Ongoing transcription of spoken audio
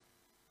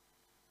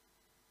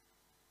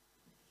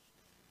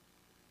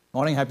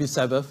Morning, happy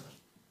Sabbath.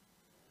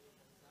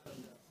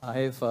 I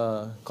have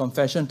a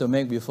confession to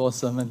make before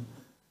sermon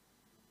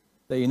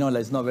that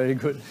it's not very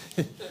good.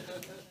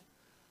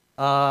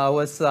 I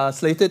was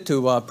slated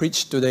to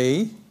preach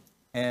today,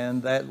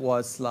 and that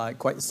was like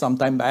quite some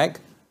time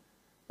back.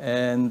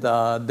 And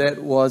that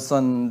was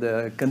on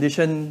the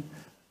condition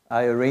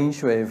I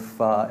arranged with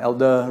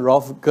Elder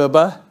Rolf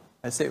Gerber.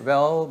 I said,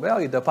 well,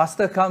 if the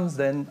pastor comes,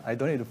 then I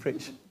don't need to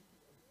preach.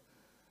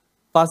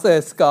 Pastor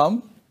has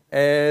come,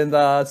 and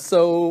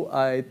so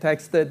I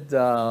texted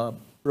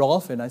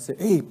Rolf, and I said,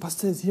 hey,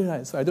 pastor is here,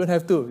 right? So I don't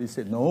have to. He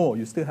said, no,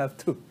 you still have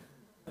to.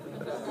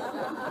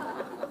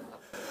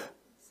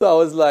 So I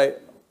was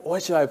like,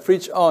 what should I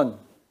preach on?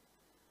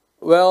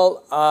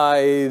 Well,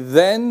 I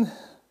then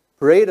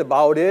prayed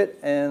about it,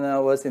 and I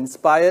was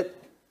inspired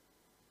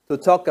to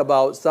talk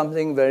about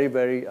something very,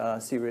 very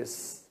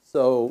serious.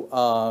 So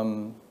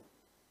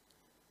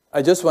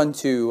I just want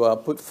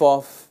to put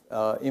forth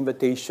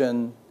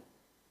invitation.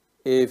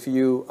 If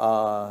you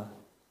are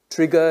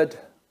triggered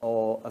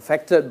or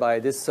affected by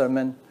this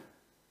sermon,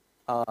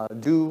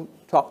 do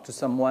talk to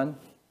someone.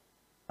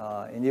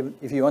 And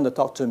if you want to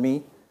talk to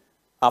me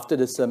after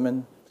the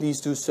sermon,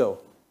 please do so.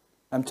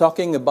 I'm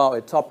talking about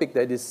a topic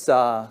that is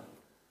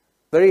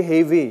very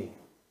heavy.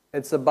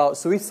 It's about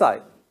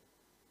suicide.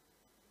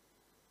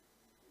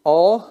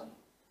 Or,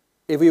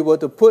 if we were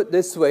to put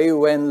this way,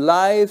 when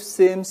life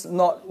seems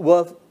not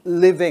worth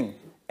living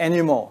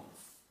anymore.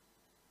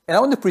 And I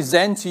want to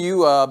present to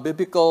you a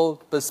biblical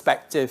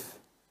perspective.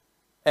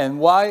 And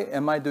why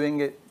am I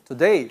doing it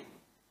today?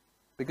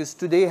 Because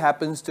today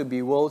happens to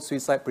be World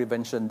Suicide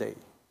Prevention Day.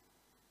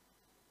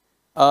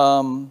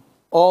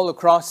 All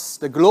across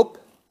the globe,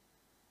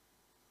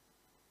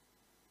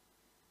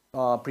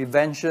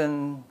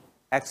 prevention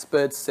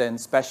experts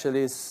and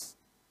specialists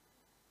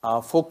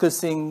are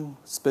focusing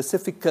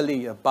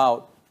specifically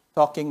about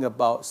talking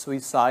about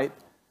suicide,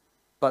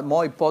 but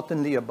more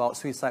importantly about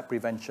suicide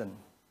prevention.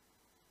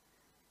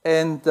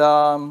 And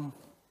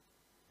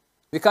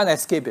we can't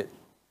escape it,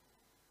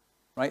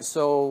 right?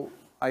 So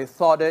I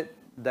thought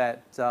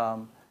that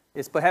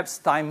it's perhaps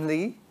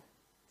timely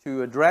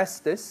to address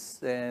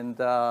this, and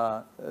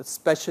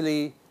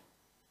especially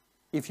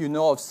if you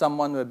know of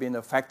someone who has been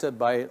affected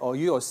by it, or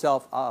you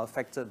yourself are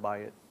affected by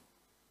it,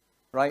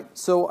 right?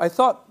 So I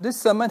thought this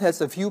sermon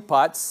has a few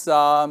parts.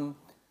 The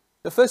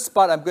first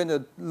part, I'm going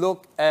to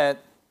look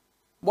at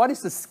what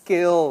is the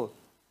scale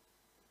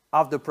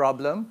of the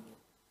problem.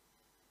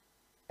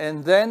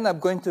 And then I'm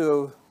going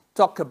to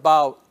talk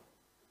about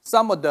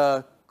some of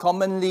the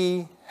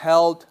commonly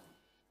held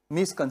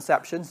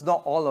misconceptions,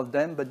 not all of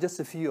them, but just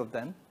a few of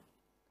them.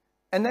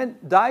 And then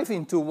dive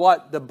into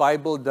what the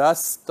Bible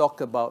does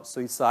talk about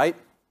suicide.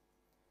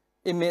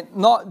 It may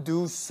not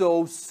do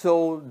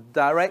so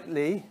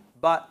directly,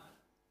 but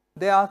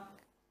there are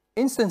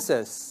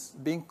instances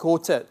being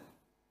quoted.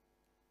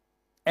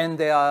 And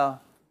there are,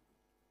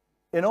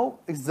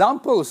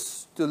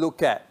 examples to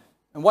look at.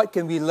 And what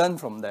can we learn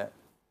from that?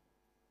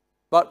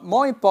 But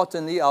more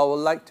importantly, I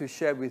would like to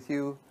share with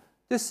you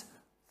just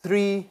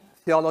 3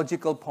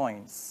 theological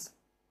points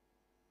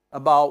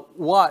about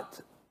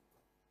what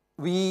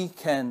we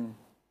can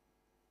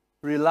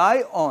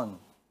rely on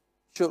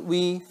should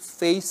we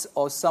face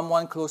or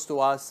someone close to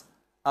us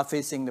are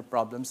facing the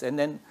problems. And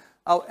then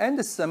I'll end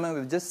the sermon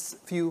with just a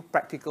few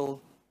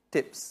practical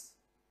tips,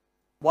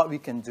 what we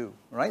can do,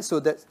 right? So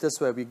that's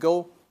where we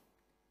go.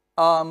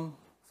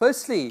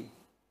 Firstly,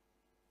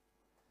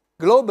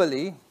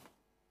 globally,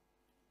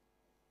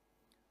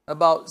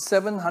 about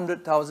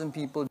 700,000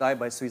 people die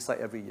by suicide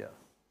every year.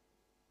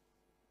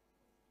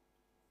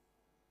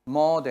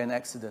 More than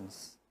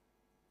accidents.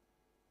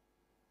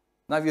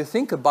 Now, if you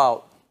think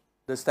about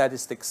the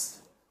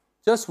statistics,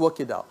 just work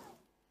it out.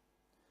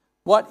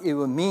 What it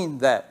will mean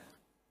that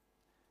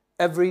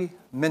every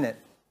minute,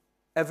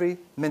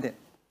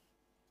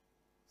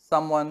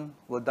 someone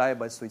will die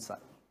by suicide.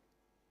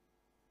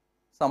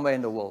 Somewhere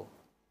in the world.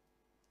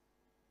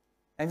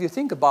 And if you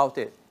think about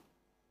it,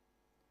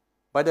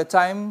 by the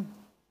time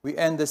we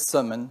end this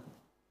sermon,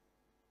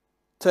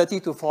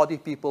 30 to 40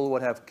 people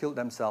would have killed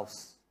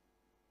themselves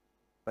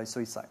by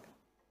suicide.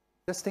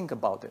 Just think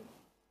about it.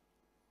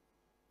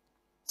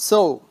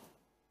 So,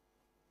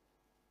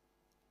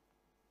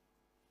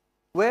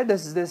 where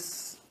does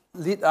this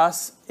lead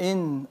us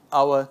in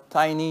our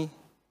tiny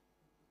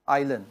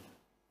island?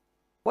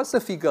 What's the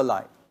figure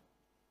like?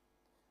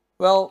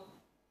 Well,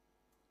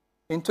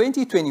 in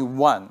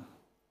 2021,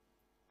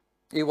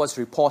 it was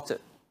reported,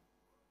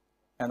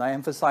 and I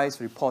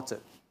emphasize reported,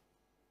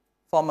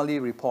 formally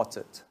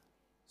reported,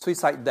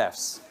 suicide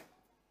deaths.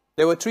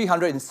 There were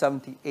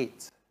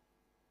 378.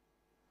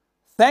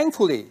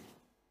 Thankfully,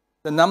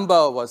 the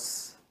number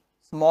was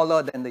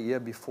smaller than the year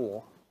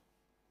before.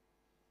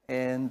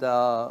 And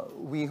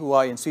we who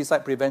are in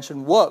suicide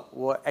prevention work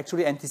were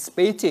actually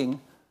anticipating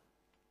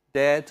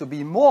there to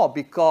be more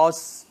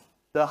because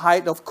the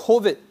height of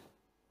COVID,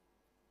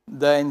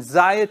 the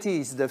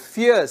anxieties, the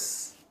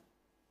fears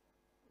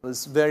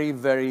was very,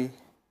 very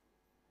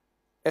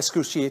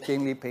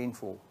excruciatingly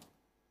painful.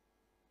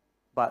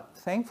 But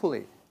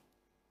thankfully,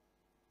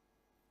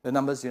 The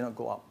numbers did not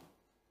go up.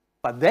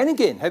 But then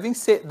again, having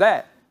said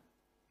that,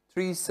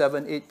 3,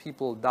 7, 8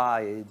 people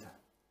died.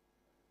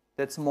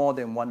 That's more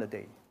than one a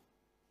day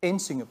in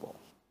Singapore.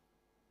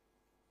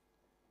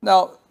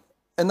 Now,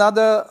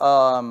 another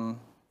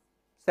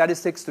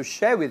statistics to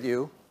share with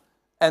you,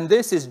 and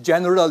this is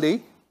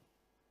generally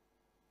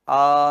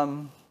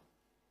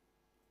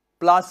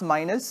plus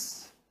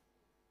minus.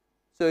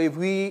 So if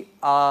we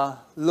are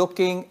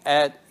looking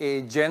at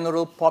a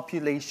general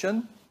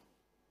population,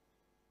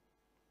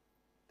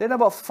 then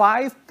about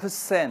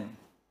 5%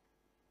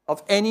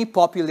 of any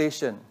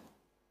population,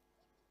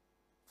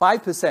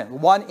 5%,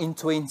 1 in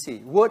 20,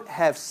 would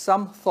have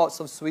some thoughts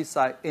of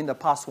suicide in the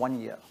past 1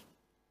 year.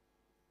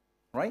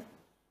 Right?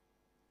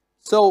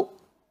 So,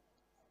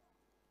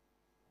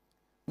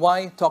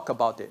 why talk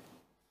about it?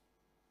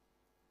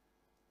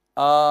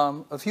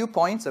 A few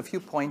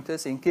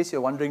pointers in case you're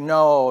wondering,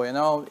 no,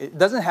 it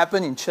doesn't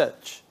happen in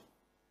church.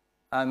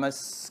 I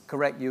must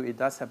correct you, it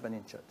does happen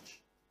in church.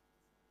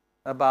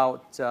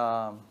 About,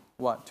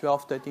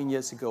 12, 13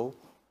 years ago,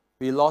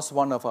 we lost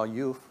one of our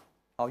youth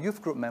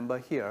group member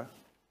here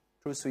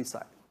through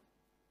suicide.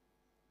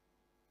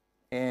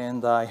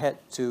 And I had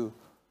to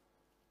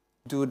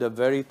do the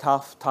very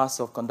tough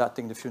task of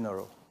conducting the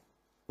funeral.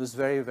 It was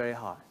very, very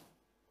hard.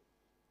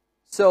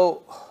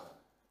 So,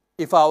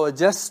 if I were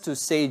just to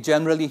say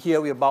generally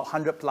here we're about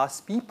 100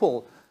 plus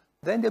people,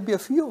 then there'll be a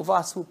few of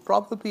us who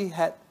probably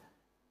had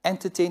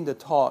entertained the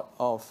thought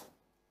of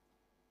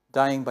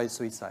dying by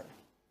suicide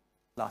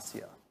last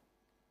year.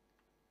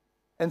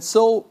 And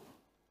so,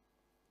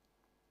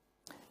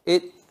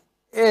 it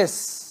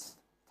is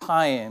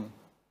time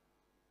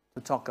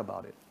to talk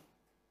about it.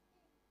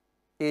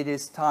 It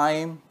is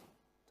time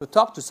to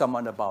talk to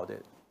someone about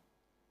it.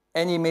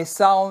 And it may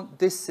sound,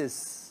 this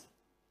is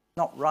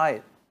not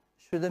right,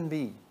 shouldn't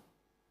be.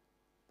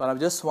 But I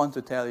just want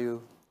to tell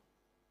you,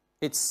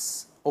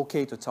 it's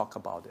okay to talk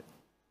about it.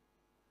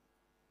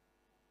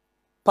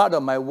 Part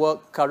of my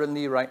work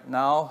currently right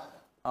now,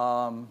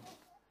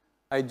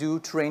 I do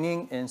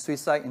training in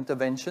suicide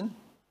intervention.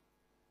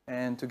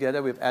 And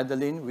together with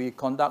Adeline, we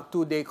conduct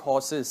 2-day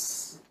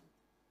courses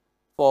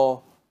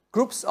for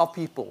groups of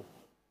people.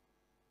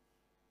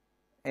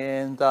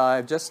 And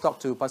I've just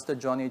talked to Pastor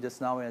Johnny just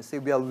now, and I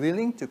said, we are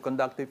willing to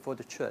conduct it for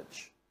the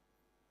church.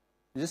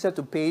 You just have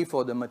to pay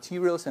for the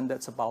materials, and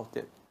that's about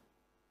it.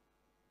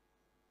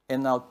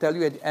 And I'll tell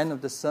you at the end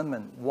of the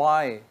sermon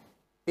why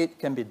it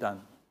can be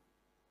done.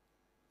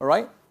 All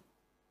right?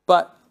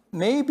 But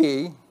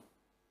maybe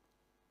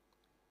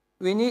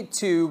we need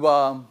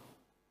to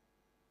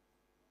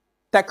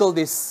tackle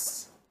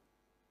these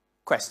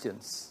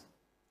questions.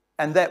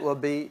 And that will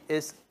be,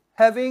 is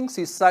having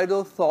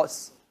suicidal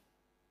thoughts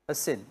a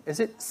sin? Is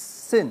it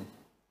sin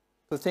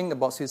to think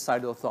about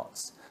suicidal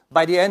thoughts?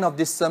 By the end of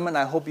this sermon,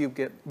 I hope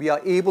we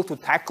are able to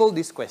tackle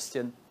this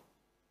question,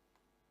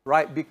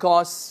 right?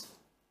 Because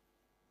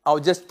I'll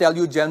just tell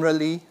you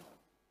generally,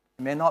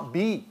 it may not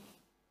be.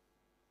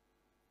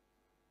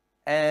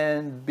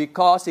 And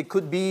because it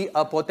could be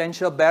a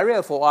potential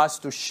barrier for us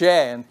to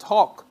share and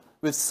talk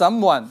with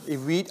someone if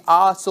we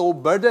are so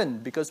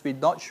burdened because we're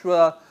not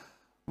sure,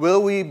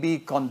 will we be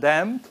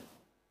condemned?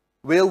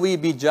 Will we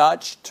be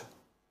judged?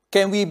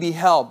 Can we be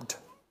helped?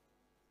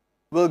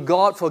 Will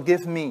God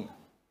forgive me?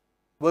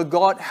 Will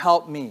God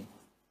help me?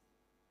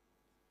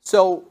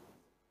 So,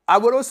 I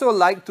would also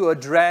like to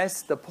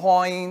address the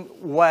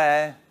point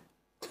where,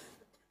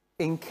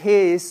 in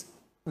case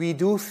we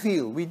do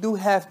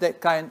have that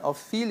kind of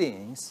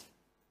feelings,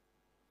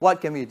 what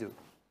can we do?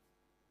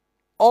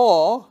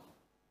 Or,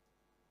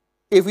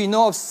 if we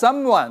know of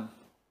someone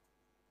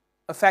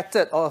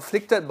affected or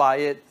afflicted by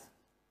it,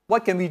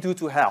 what can we do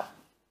to help?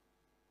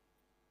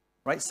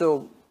 Right?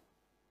 So,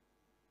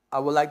 I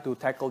would like to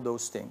tackle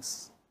those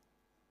things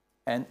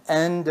and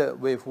end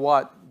with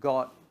what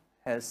God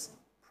has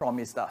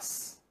promised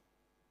us.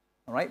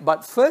 All right?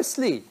 But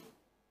firstly,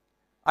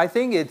 I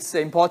think it's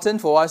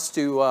important for us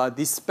to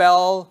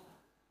dispel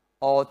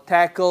or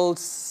tackle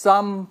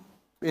some,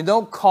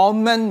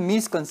 common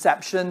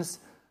misconceptions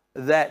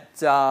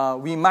that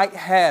we might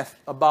have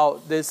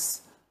about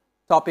this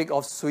topic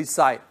of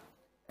suicide.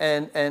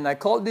 And I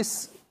call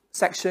this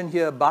section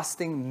here,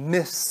 Busting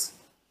Myths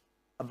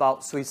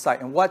about Suicide.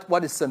 And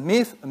what is a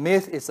myth? A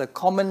myth is a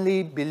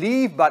commonly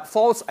believed but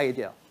false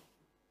idea.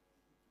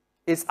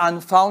 It's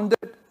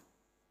unfounded,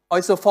 or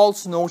it's a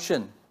false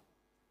notion.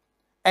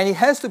 And it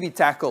has to be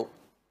tackled.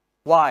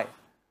 Why?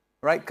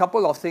 Right,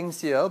 couple of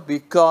things here.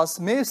 Because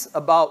myths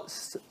about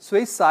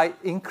suicide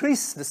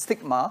increase the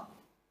stigma,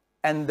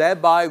 and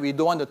thereby we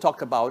don't want to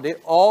talk about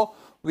it, or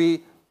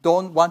we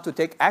don't want to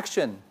take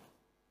action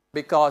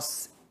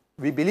because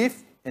we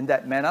believe in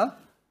that manner,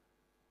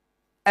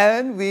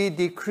 and we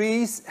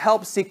decrease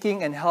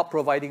help-seeking and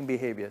help-providing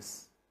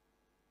behaviors.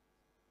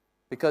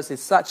 Because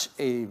it's such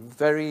a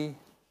very,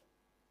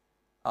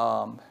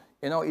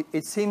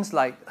 it seems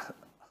like a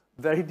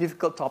very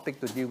difficult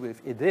topic to deal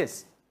with. It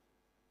is.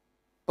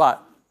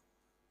 But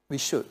we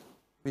should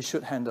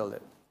handle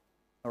it.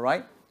 All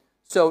right?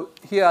 So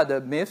here are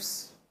the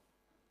myths.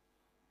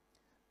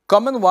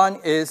 Common one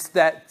is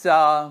that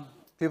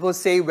people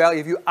say, well,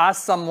 if you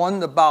ask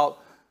someone about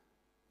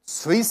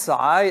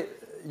suicide,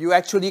 you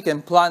actually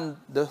can plant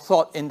the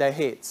thought in their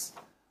heads.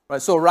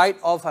 Right? So right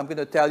off, I'm going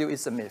to tell you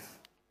it's a myth.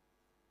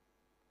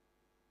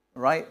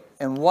 Right?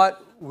 And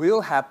what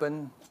will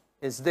happen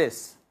is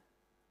this.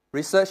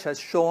 Research has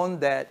shown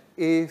that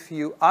if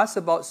you ask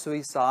about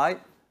suicide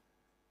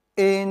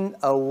in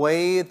a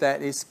way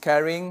that is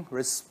caring,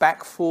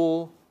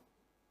 respectful,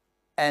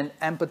 and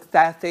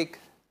empathetic,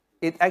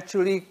 it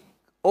actually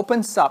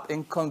opens up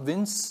and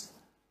convinces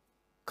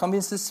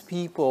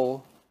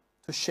people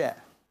to share.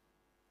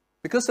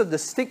 Because of the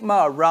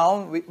stigma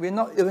around, we're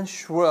not even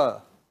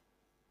sure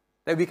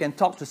that we can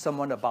talk to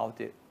someone about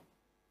it.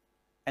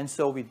 And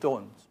so we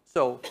don't.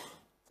 So,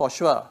 for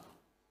sure,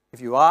 if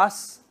you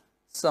ask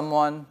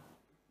someone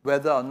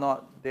whether or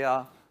not they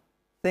are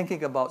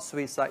thinking about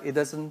suicide, it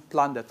doesn't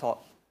plant the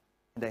thought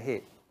in their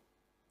head.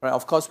 Right?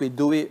 Of course, we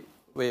do it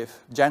with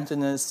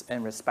gentleness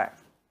and respect.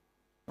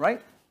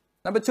 Right?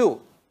 Number 2.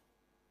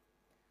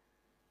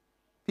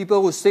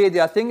 People who say they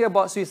are thinking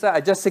about suicide are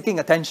just seeking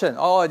attention.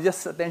 Oh,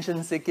 just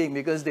attention seeking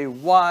because they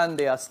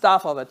are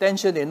starved of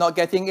attention, they're not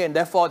getting it, and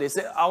therefore they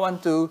say, I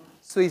want to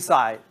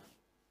suicide.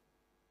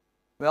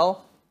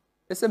 Well,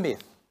 it's a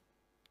myth.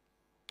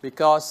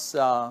 Because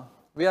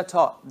we are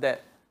taught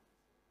that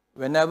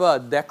whenever a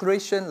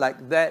declaration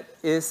like that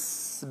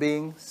is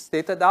being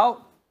stated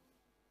out,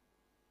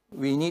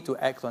 we need to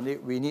act on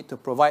it. We need to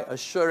provide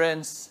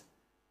assurance.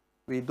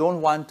 We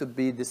don't want to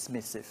be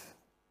dismissive.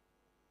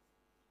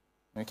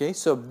 Okay,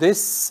 so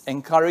this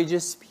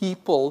encourages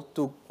people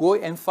to go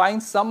and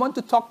find someone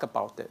to talk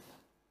about it.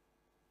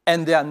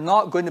 And they are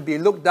not going to be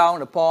looked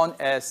down upon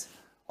as,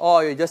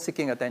 oh, you're just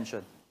seeking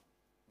attention.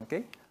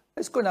 Okay,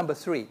 let's go number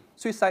 3.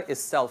 Suicide is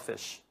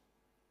selfish.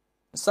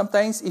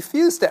 Sometimes it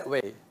feels that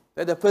way,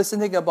 that the person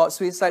thinking about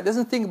suicide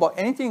doesn't think about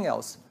anything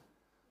else.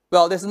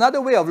 Well, there's another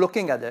way of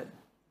looking at it.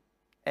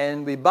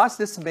 And we bust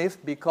this myth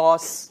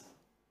because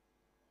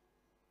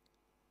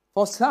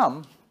for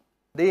some,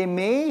 they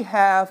may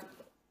have,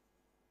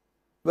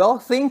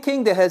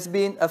 thinking that has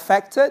been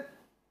affected,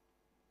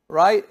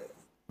 right,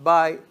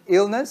 by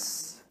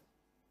illness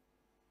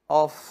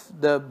of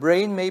the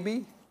brain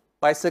maybe,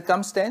 by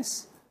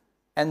circumstance,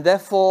 and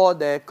therefore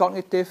their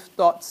cognitive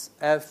thoughts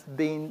have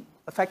been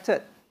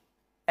affected.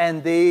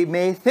 And they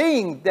may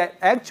think that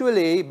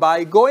actually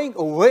by going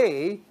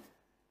away,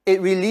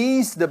 it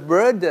releases the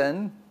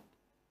burden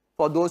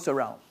for those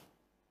around.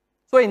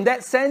 So in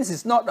that sense,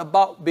 it's not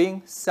about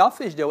being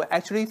selfish. They were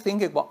actually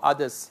thinking about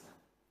others.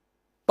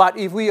 But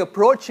if we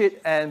approach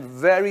it and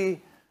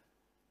very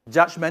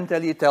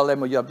judgmentally tell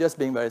them, oh, you're just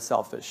being very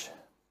selfish,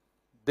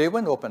 they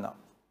won't open up.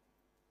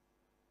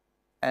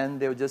 And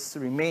they'll just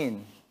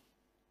remain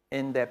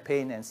in their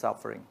pain and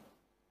suffering.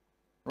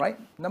 Right?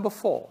 Number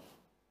 4.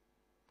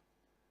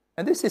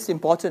 And this is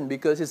important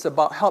because it's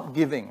about help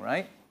giving,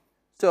 right?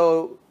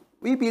 So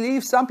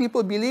some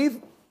people believe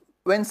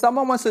when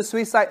someone wants to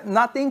suicide,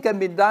 nothing can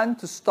be done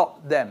to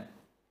stop them.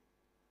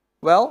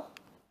 Well,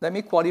 let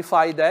me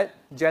qualify that.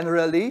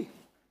 Generally,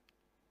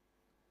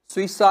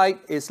 suicide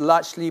is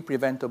largely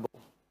preventable.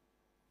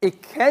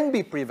 It can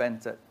be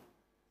prevented.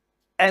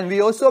 And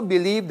we also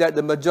believe that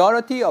the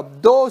majority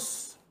of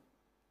those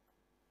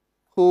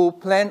who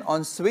plan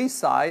on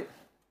suicide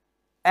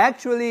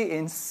actually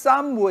in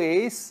some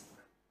ways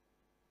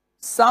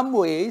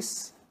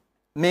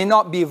may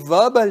not be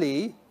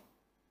verbally.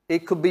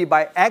 It could be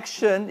by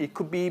action, it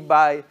could be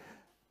by,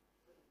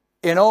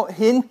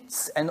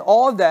 hints and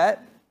all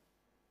that,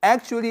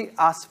 actually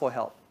ask for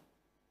help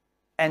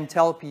and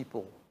tell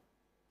people.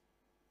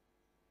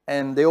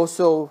 And they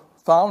also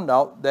found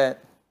out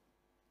that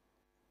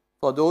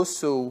for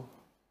those who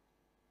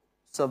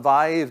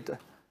survived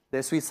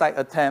their suicide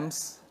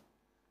attempts,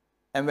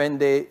 and when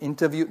they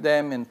interviewed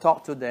them and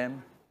talked to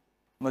them,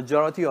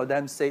 majority of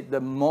them said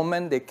the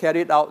moment they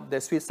carried out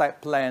their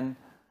suicide plan,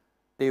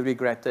 they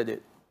regretted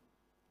it.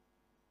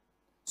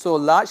 So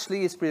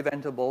largely it's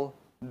preventable,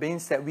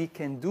 means that we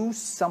can do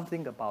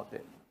something about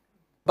it.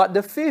 But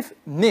the 5th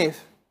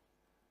myth,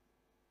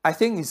 I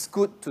think it's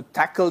good to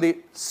tackle it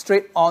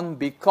straight on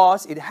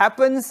because it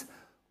happens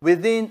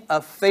within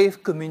a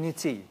faith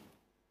community.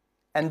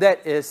 And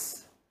that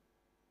is,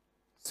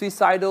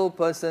 suicidal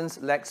persons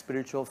lack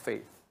spiritual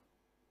faith.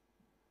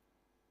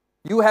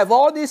 You have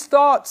all these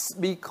thoughts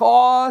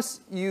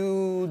because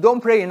you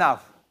don't pray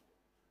enough,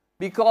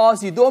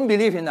 because you don't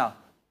believe enough.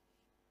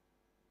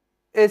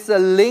 It's a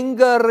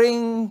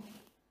lingering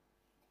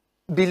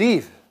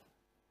belief,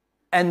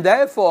 and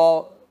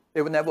therefore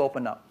it will never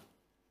open up.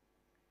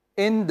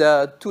 In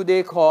the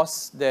 2-day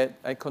course that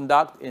I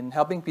conduct in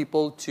helping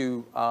people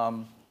to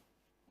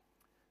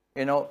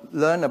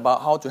learn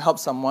about how to help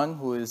someone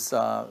who is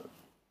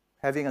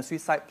having a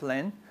suicide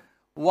plan,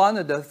 one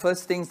of the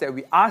first things that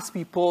we ask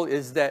people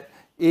is that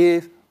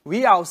if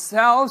we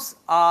ourselves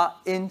are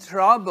in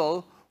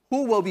trouble,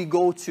 who will we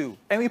go to?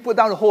 And we put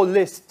down a whole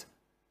list.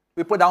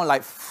 We put down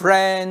like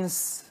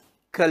friends,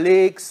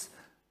 colleagues,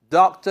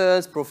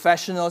 doctors,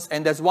 professionals,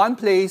 and there's one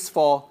place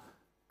for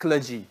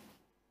clergy.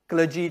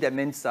 Clergy, that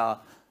means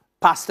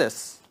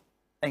pastors.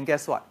 And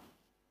guess what?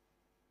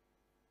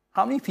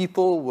 How many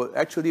people will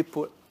actually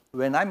put,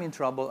 when I'm in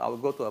trouble, I will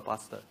go to a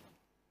pastor?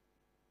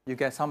 You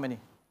guess how many?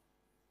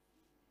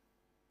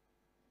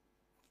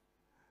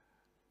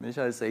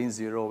 Misha is saying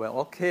 0. Well,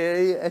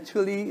 okay,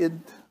 actually,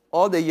 in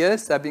all the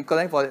years, I've been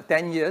collecting for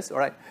 10 years, all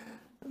right,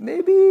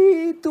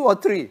 maybe 2 or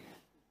 3.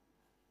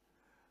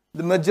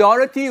 The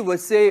majority will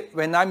say,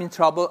 when I'm in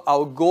trouble,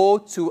 I'll go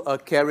to a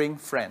caring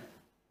friend,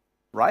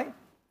 right?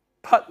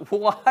 But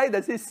why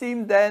does it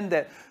seem then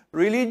that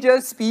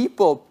religious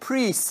people,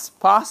 priests,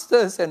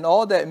 pastors, and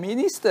all that,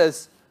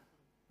 ministers,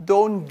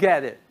 don't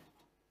get it?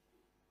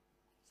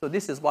 So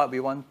this is what we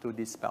want to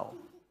dispel,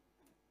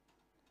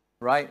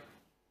 right?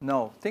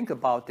 No, think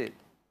about it.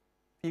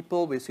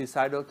 People with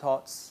suicidal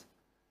thoughts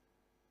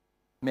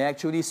may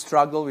actually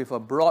struggle with a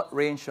broad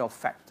range of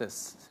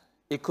factors.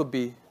 It could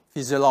be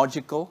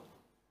physiological,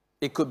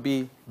 it could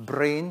be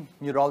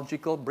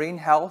neurological, brain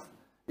health,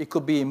 it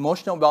could be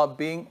emotional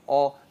well-being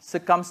or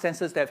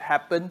circumstances that have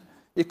happened.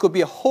 It could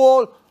be a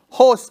whole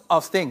host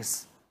of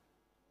things.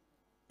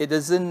 It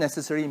doesn't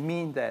necessarily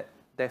mean that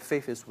their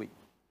faith is weak.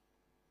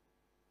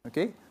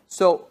 Okay?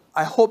 So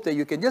I hope that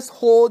you can just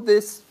hold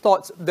these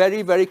thoughts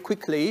very, very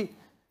quickly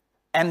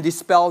and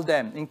dispel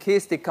them. In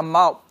case they come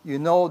out, you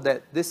know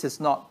that this is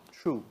not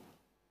true.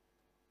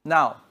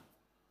 Now,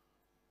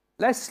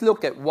 let's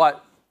look at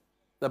what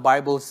the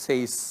Bible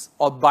says,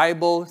 or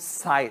Bible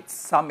cites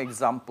some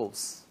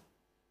examples.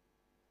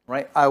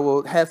 Right? I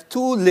will have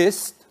 2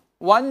 lists.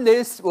 One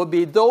list will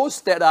be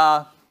those that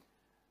are,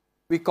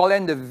 we call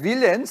them the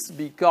villains,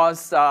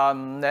 because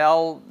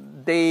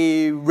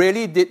they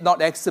really did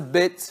not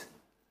exhibit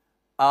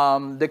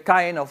the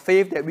kind of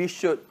faith that we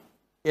should,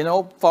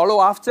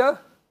 follow after.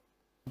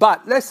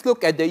 But let's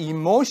look at the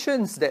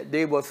emotions that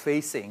they were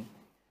facing,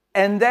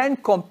 and then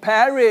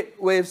compare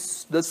it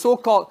with the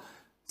so-called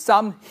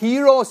some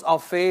heroes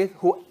of faith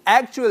who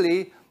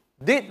actually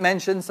did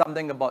mention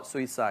something about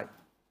suicide,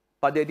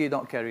 but they did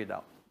not carry it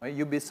out. Right?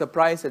 You'll be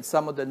surprised at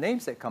some of the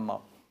names that come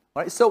out.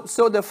 Right? So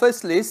the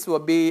first list will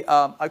be,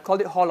 I call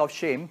it Hall of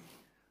Shame,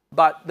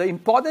 but the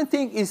important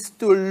thing is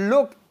to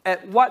look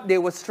at what they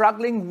were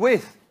struggling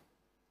with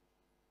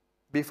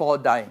before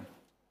dying,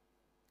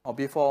 or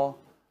before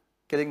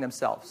killing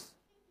themselves.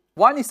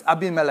 One is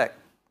Abimelech.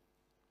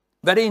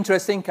 Very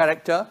interesting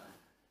character.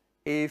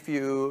 If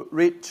you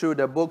read through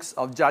the books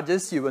of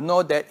Judges, you will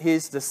know that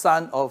he's the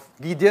son of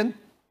Gideon.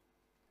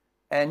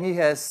 And he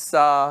has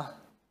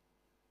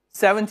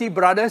 70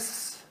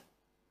 brothers.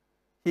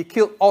 He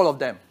killed all of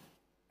them,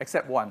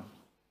 except one.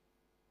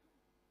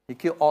 He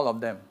killed all of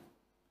them.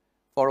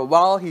 For a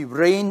while, he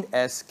reigned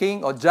as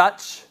king or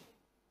judge.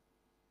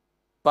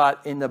 But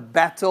in the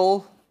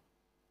battle,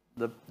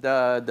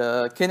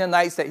 the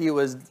Canaanites that he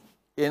was,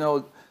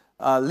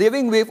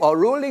 living with or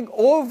ruling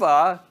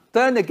over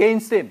turned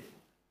against him.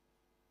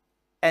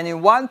 And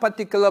in one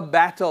particular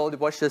battle, it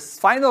was his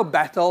final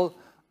battle,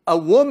 a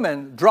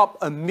woman dropped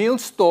a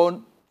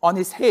millstone on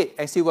his head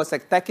as he was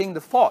attacking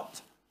the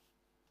fort.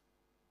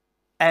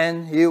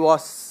 And he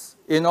was,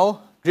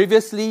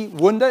 grievously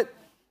wounded,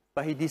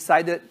 but he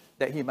decided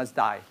that he must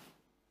die.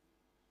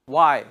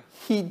 Why?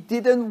 He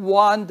didn't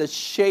want the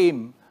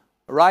shame,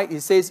 right?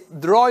 He says,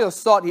 draw your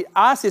sword. He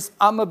asked his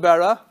armor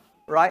bearer,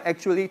 right,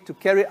 actually to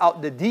carry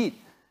out the deed.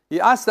 He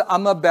asked the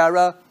armor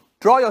bearer,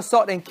 draw your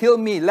sword and kill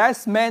me,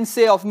 lest men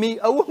say of me,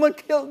 a woman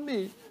killed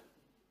me.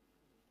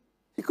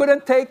 He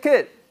couldn't take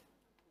it.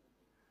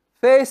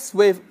 Faced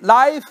with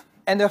life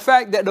and the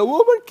fact that the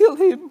woman killed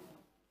him,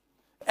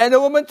 and the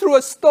woman threw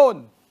a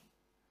stone.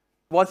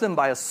 It wasn't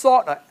by a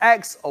sword or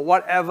axe or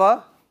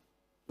whatever,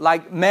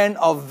 like men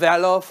of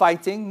valor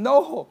fighting.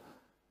 No.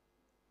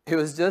 It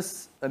was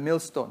just a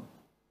millstone.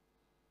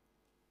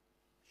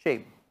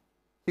 Shame.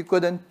 He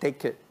couldn't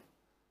take it.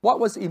 What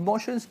was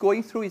emotions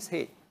going through his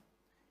head?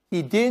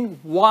 He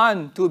didn't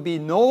want to be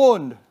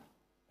known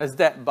as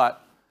that,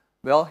 but,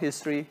 well,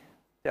 history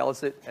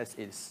tells it as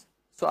is.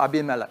 So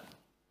Abimelech.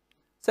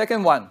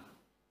 Second one,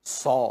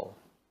 Saul.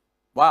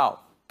 Wow.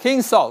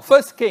 King Saul,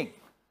 first king,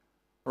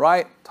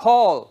 right?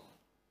 Tall,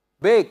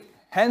 big,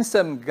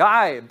 handsome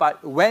guy,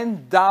 but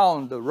went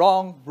down the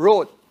wrong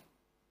road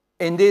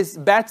in this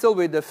battle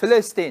with the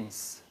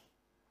Philistines,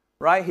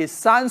 right? His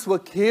sons were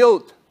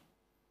killed.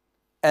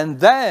 And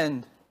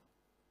then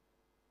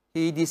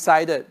he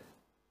decided,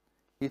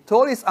 he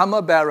told his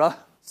armor bearer,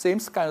 same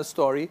kind of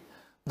story,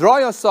 draw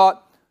your sword,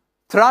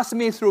 thrust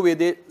me through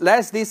with it,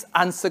 lest this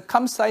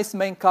uncircumcised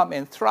man come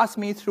and thrust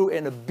me through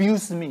and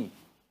abuse me.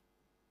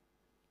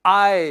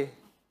 I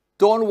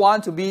don't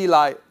want to be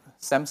like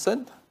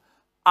Samson.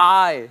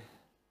 I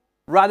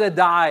rather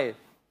die.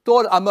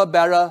 Told armor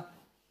bearer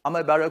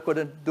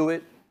couldn't do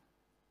it.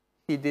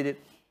 He did it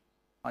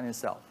on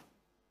himself.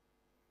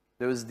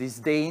 There was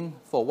disdain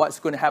for what's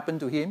going to happen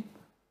to him.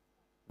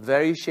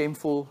 Very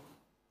shameful,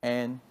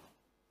 and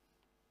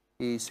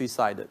he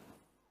suicided.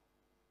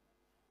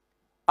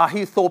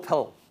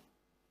 Ahithophel.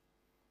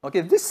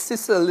 Okay, this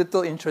is a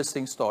little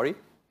interesting story.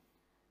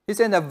 He's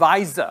an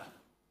advisor.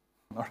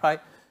 All right,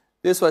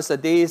 this was the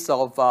days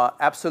of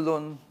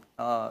Absalom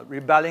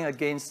rebelling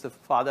against the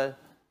father,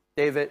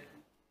 David.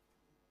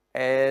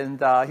 And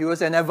he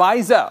was an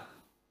advisor.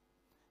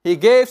 He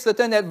gave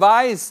certain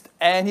advice,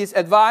 and his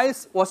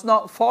advice was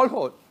not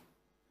followed.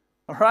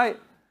 All right?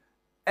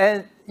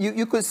 And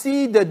you could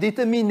see the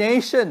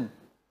determination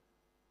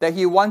that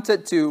he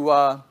wanted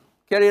to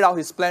carry out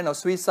his plan of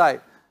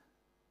suicide.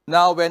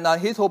 Now, when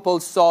Ahithophel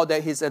saw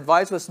that his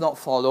advice was not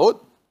followed,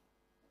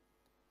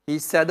 he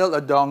saddled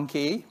a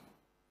donkey,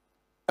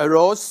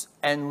 arose,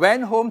 and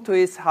went home to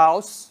his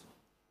house,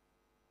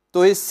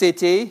 to his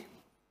city.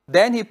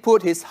 Then he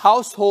put his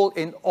household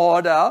in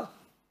order.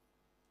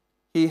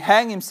 He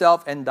hanged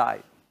himself and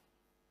died.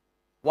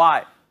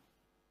 Why?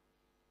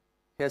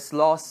 He has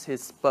lost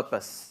his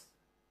purpose.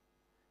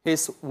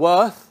 His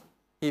worth,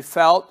 he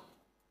felt,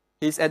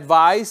 his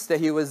advice that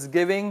he was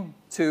giving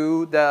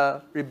to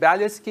the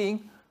rebellious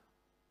king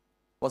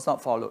was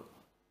not followed.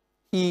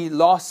 He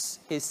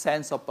lost his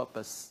sense of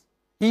purpose.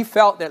 He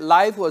felt that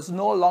life was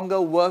no longer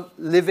worth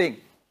living,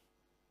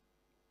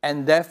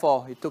 and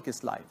therefore he took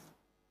his life.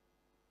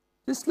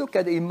 Just look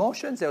at the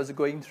emotions that was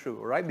going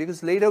through, right?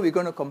 Because later we're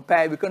going to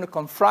compare, we're going to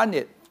confront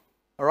it.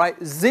 All right?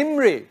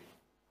 Zimri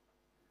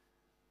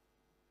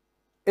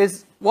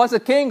was a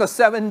king of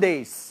 7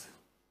 days.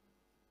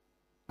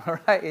 All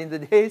right? In the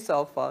days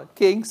of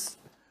kings,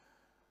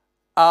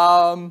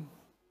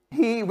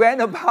 he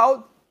went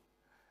about,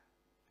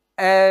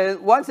 and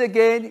once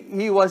again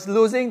he was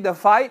losing the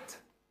fight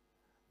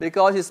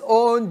because his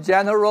own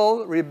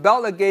general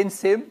rebelled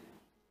against him.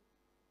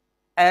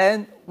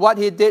 And what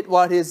he did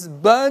was he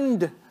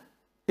burned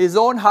his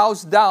own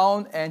house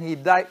down, and he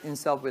died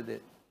himself with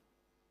it.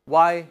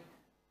 Why?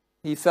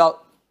 He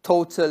felt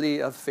totally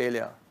a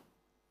failure.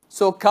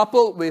 So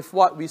coupled with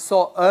what we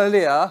saw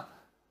earlier,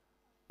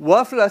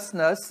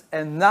 worthlessness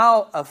and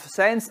now a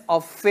sense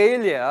of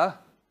failure,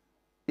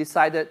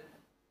 decided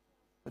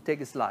to take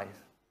his life.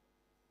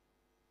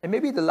 And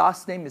maybe the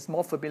last name is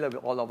more familiar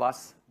with all of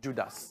us,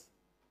 Judas.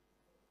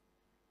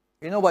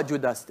 You know what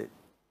Judas did?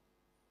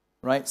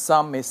 Right?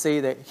 Some may say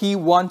that he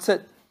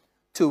wanted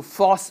to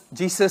force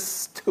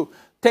Jesus to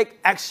take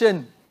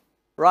action,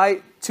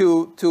 right?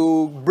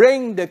 To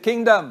bring the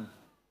kingdom,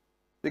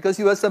 because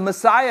he was a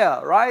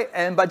Messiah, right?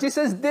 But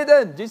Jesus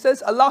didn't.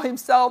 Jesus allowed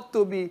himself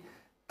to be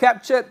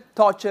captured,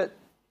 tortured,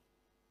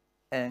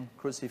 and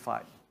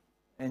crucified.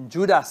 And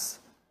Judas,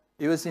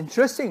 it was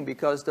interesting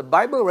because the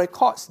Bible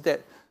records that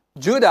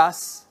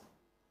Judas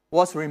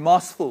was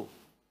remorseful.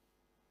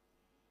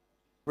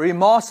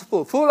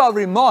 Remorseful, full of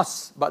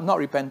remorse, but not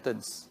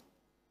repentance.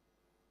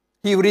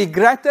 He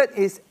regretted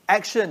his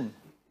action.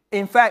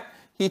 In fact,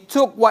 he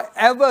took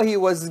whatever he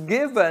was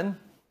given,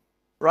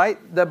 right?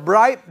 The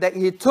bribe that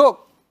he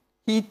took,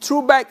 he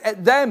threw back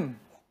at them.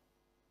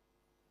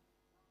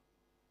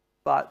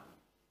 But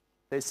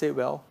they say,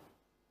 well,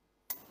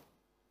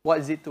 what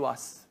is it to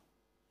us?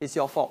 It's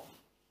your fault.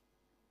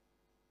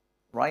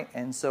 Right?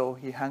 And so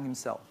he hung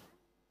himself.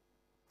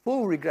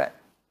 Full regret,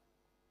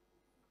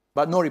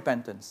 but no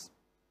repentance.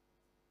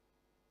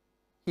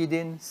 He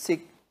didn't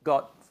seek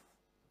God's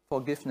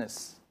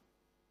forgiveness.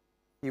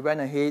 He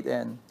went ahead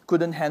and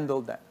couldn't handle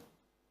that.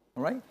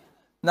 All right?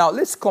 Now,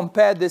 let's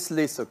compare this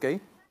list, okay,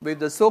 with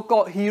the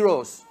so-called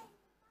heroes.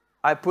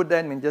 I put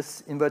them in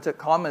just inverted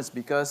commas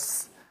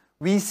because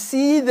we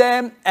see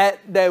them at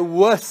their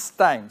worst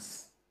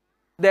times.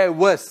 Their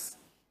worst.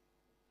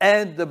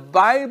 And the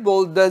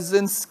Bible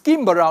doesn't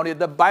skim around it.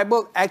 The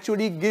Bible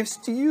actually gives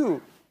to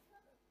you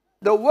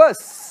the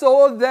worst,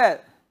 so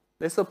that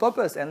there's a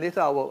purpose, and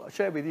later I will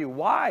share with you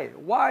why.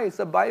 Why does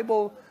the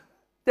Bible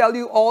tell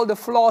you all the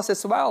flaws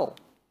as well?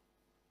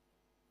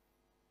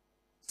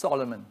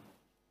 Solomon,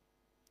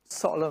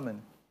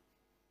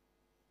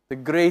 the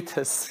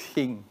greatest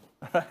king,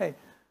 right?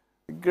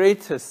 The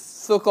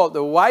greatest, so-called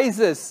the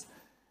wisest.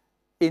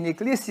 In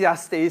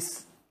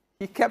Ecclesiastes,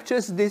 he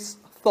captures this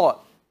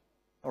thought,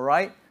 all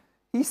right?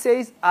 He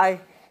says,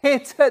 I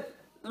hated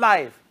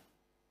life.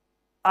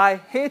 I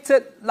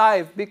hated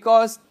life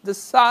because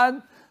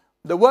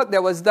the work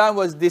that was done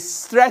was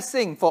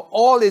distressing for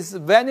all his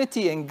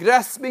vanity and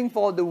grasping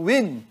for the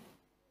wind.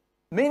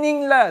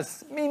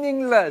 Meaningless.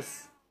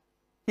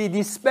 He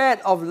despaired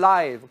of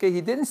life. Okay,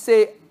 he didn't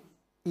say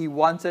he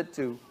wanted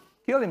to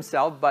kill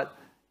himself, but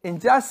in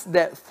just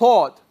that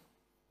thought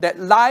that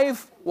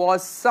life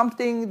was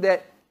something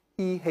that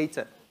he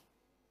hated.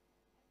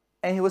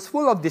 And he was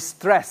full of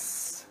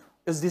distress.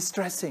 It was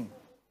distressing.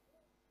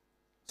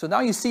 So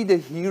now you see the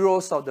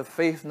heroes of the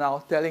faith now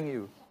telling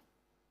you,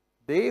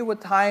 there were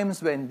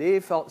times when they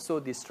felt so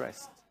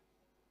distressed.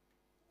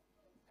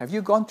 Have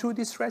you gone through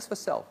distress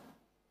yourself?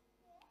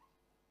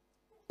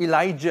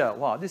 Elijah,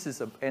 wow,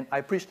 and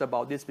I preached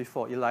about this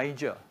before,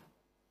 Elijah,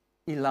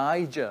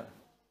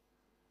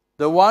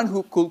 the one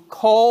who could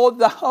call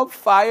down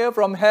fire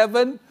from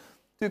heaven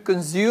to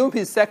consume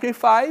his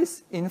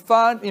sacrifice in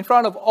front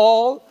of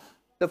all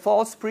the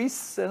false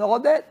priests and all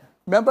that.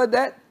 Remember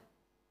that?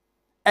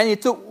 And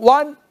it took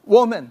one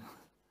woman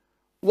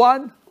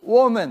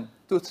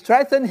to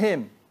threaten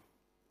him.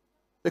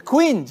 The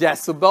queen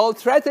Jezebel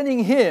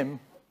threatening him,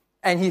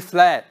 and he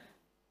fled.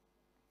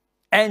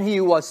 And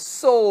he was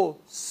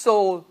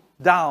so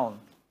down.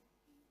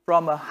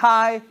 From a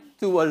high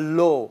to a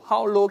low.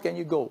 How low can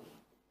you go?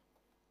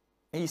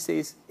 He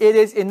says, "It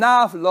is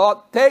enough, Lord.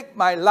 Take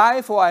my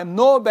life, for I am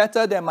no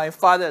better than my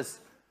father's."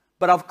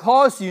 But of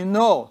course, you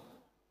know,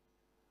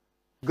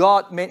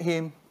 God made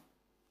him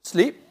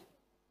sleep.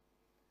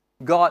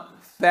 God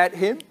fed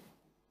him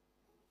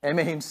and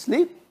made him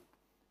sleep.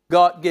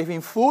 God gave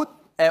him food.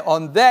 And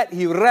on that,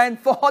 he ran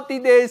 40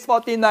 days,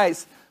 40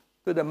 nights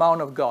to the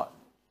Mount of God.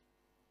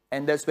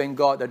 And that's when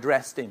God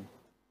addressed him.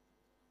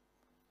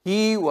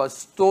 He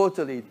was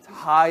totally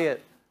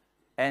tired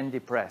and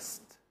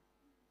depressed.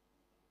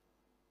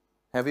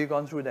 Have you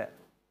gone through that?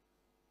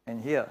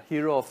 And here,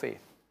 hero of faith.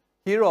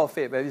 Hero of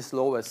faith, very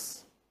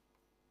slowest.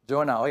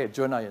 Jonah. Oh yeah,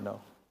 Jonah, you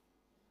know.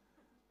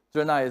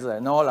 Jonah is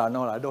like, no,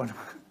 don't.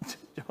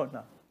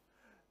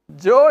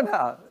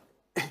 Jonah.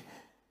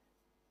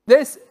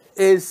 This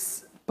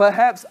is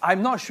perhaps,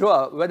 I'm not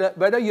sure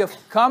whether you have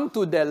come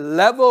to the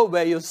level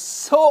where you're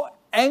so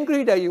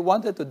angry that you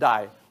wanted to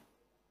die.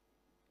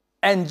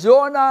 And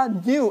Jonah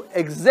knew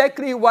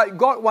exactly what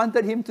God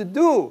wanted him to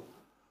do,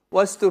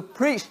 was to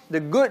preach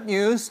the good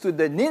news to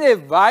the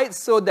Ninevites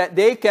so that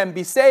they can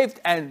be saved.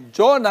 And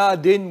Jonah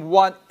didn't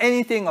want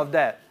anything of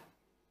that.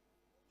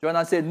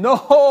 Jonah said,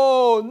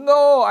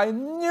 no, I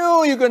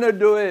knew you're going to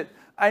do it.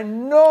 I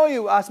know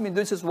you asked me.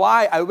 This is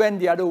why I went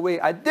the other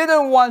way. I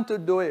didn't want to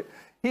do it.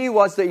 He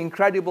was the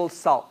incredible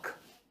sulk.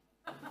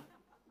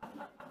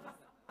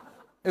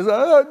 He's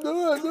like,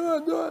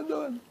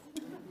 do it.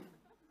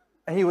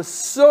 And he was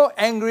so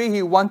angry,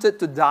 he wanted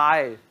to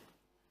die.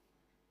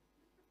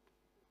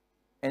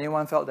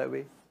 Anyone felt that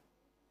way?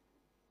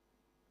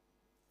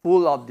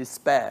 Full of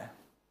despair.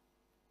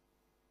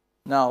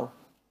 Now,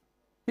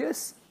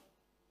 here's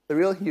the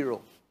real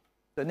hero,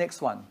 the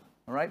next one.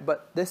 All right?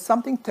 But there's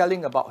something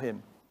telling about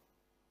him.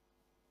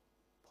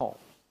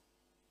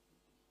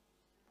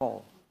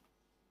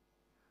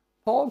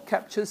 Paul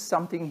captures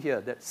something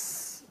here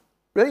that's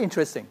really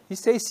interesting. He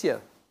says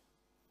here,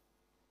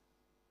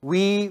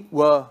 we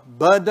were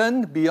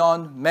burdened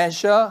beyond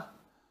measure,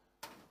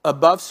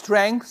 above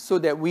strength, so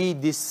that we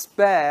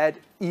despaired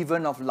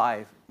even of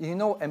life. You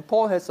know, and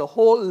Paul has a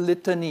whole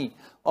litany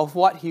of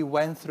what he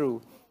went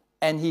through.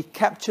 And he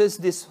captures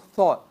this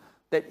thought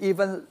that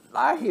even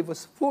life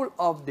was full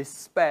of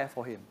despair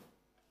for him.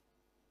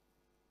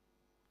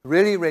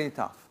 Really, really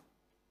tough.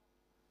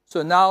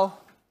 So now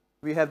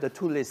we have the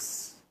two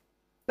lists.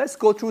 Let's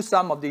go through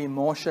some of the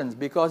emotions,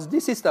 because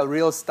this is the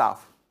real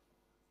stuff.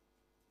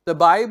 The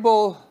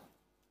Bible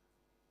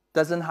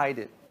doesn't hide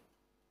it.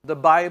 The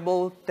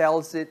Bible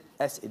tells it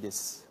as it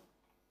is.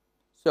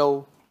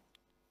 So,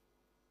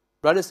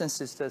 brothers and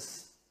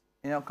sisters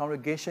in our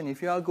congregation,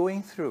 if you are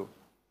going through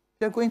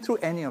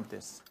any of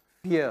this,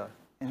 fear,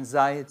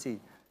 anxiety,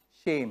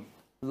 shame,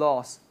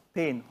 loss,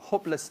 pain,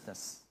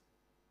 hopelessness,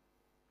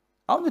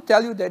 I want to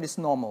tell you that it's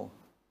normal.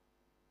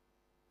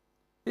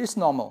 It is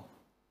normal.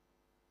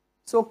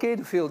 It's okay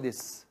to feel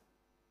this,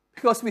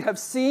 because we have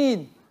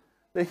seen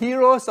the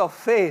heroes of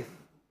faith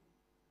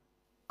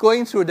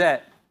going through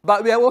that.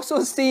 But we have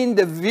also seen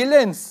the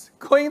villains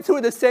going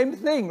through the same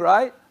thing,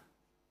 right?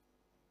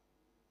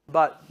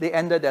 But they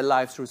ended their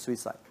lives through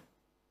suicide.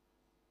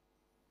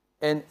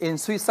 And in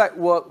suicide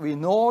work, we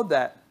know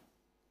that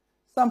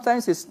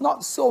sometimes it's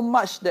not so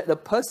much that the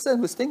person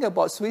who's thinking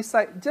about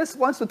suicide just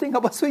wants to think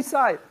about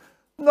suicide.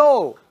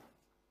 No.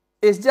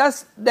 It's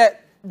just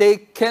that they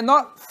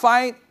cannot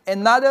find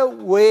another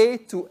way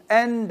to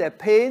end their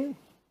pain,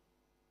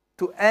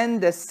 to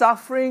end their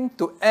suffering,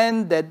 to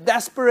end their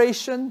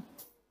desperation.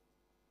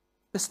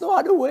 There's no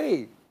other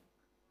way.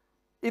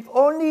 If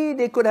only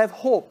they could have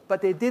hope,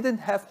 but they didn't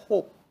have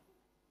hope.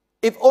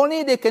 If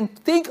only they can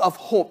think of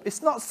hope.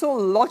 It's not so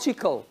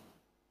logical.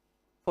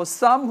 For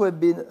some who have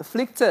been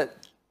afflicted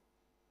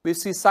with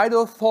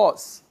suicidal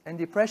thoughts and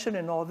depression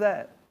and all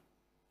that,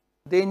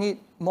 they need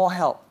more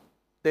help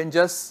than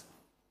just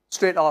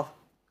straight off,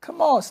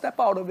 come on, step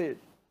out of it.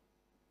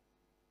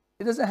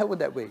 It doesn't happen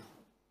that way.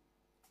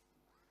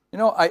 You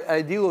know,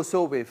 I deal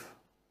also with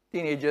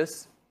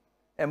teenagers,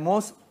 and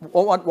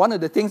one of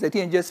the things that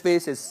teenagers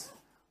face is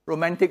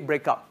romantic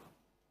breakup,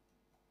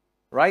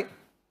 right?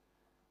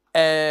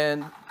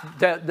 And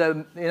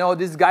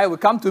this guy would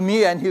come to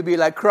me and he'll be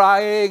like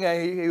crying,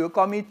 and he will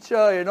call me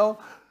Che,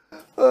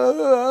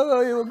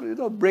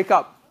 break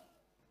up,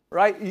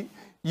 right?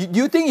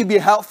 You think it'd be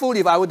helpful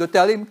if I were to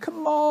tell him,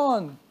 come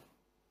on,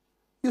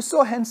 you're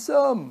so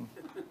handsome.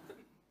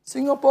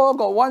 Singapore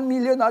got 1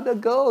 million other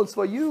girls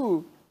for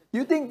you.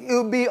 You think it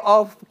would be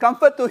of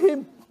comfort to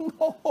him?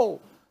 No.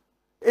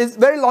 It's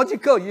very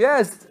logical.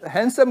 Yes,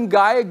 handsome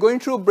guy going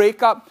through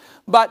breakup,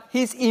 but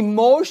his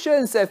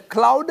emotions have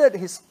clouded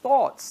his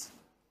thoughts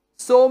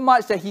so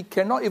much that he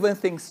cannot even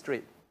think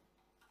straight.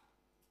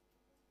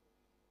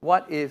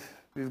 What if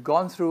we've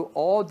gone through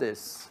all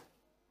this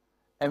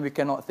and we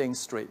cannot think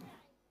straight?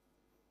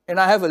 And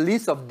I have a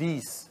list of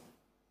these,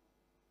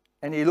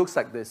 and it looks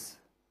like this: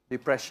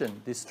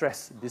 depression,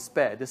 distress,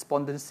 despair,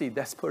 despondency,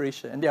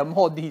 desperation, and there are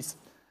more of these,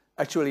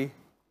 actually.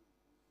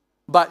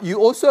 But you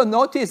also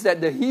notice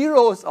that the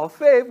heroes of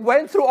faith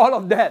went through all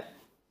of that.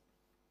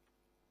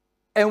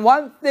 And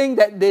one thing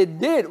that they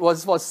did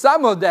was, for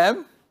some of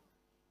them,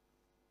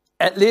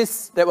 at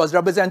least that was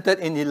represented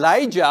in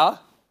Elijah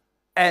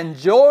and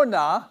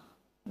Jonah,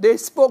 they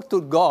spoke to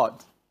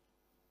God.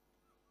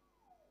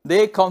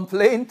 They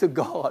complained to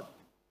God.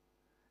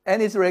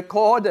 And it's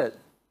recorded.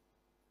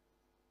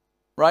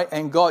 Right?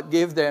 And God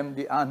gave them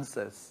the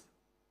answers.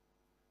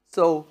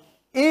 So,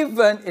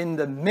 even in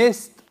the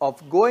midst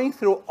of going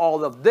through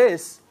all of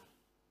this,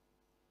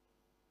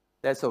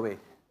 there's a way.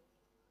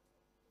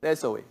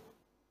 There's a way.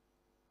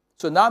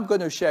 So now I'm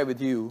going to share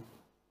with you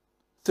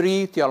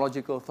 3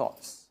 theological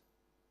thoughts.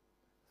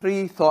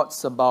 3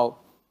 thoughts about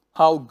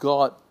how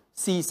God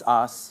sees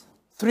us.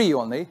 3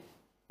 only.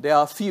 There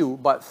are few,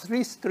 but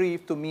 3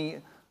 to me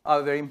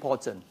are very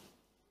important.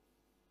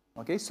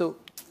 Okay, so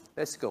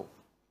let's go.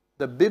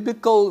 The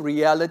biblical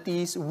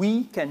realities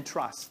we can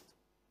trust.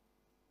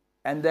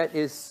 And that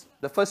is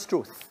the first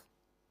truth.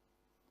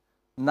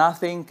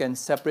 Nothing can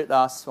separate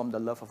us from the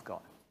love of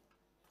God.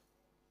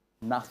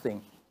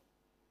 Nothing.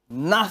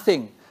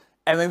 Nothing.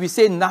 And when we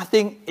say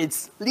nothing,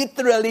 it's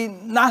literally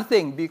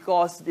nothing,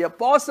 because the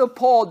Apostle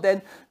Paul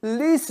then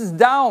lists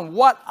down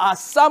what are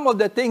some of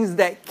the things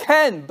that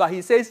can, but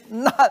he says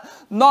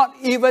not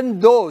even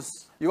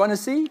those. You want to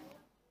see?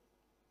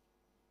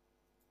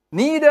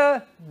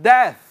 Neither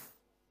death,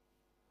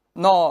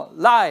 nor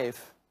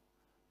life,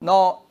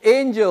 nor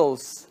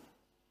angels,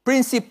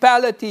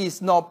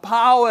 principalities, nor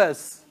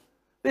powers.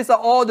 These are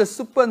all the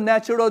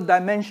supernatural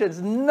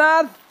dimensions.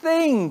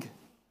 Nothing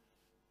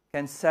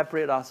can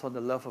separate us from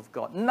the love of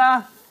God.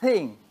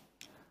 Nothing.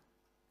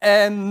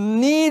 And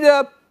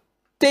neither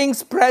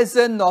things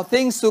present, nor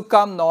things to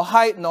come, nor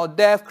height, nor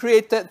depth,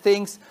 created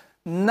things,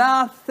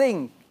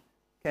 nothing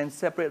can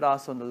separate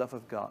us from the love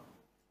of God.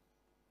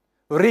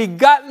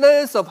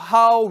 Regardless of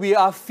how we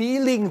are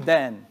feeling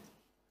then,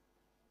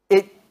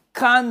 it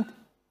can't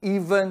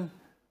even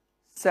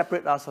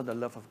separate us from the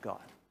love of God.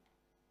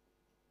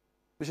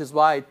 Which is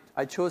why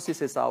I chose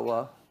this as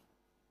our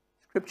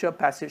scripture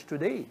passage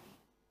today.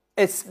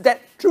 It's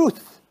that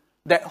truth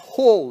that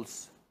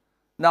holds.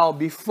 Now,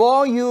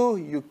 before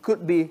you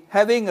could be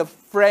having a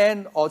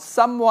friend or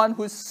someone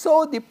who's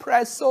so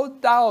depressed, so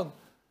down.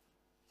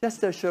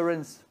 Just the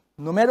assurance,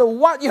 no matter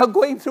what you're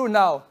going through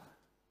now,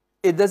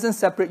 it doesn't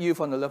separate you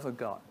from the love of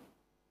God.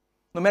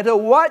 No matter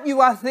what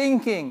you are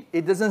thinking,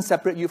 it doesn't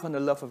separate you from the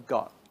love of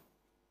God.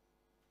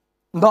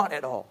 Not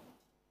at all.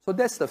 So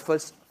that's the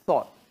first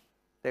thought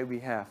that we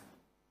have.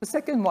 The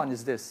second one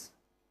is this.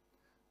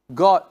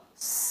 God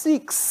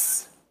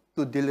seeks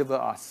to deliver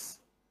us.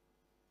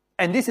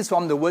 And this is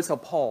from the words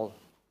of Paul.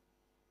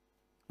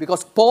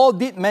 Because Paul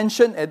did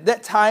mention at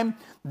that time,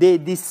 they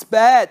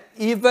despaired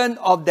even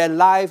of their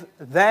life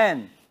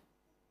then.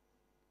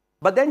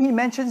 But then he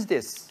mentions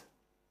this.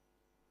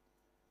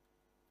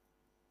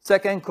 2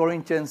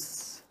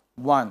 Corinthians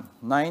 1,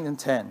 9 and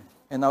 10.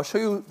 And I'll show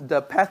you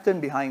the pattern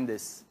behind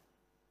this.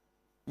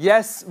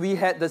 Yes, we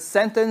had the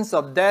sentence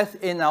of death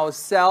in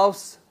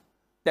ourselves,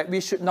 that we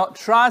should not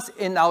trust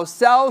in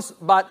ourselves,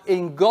 but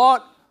in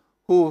God,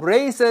 who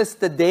raises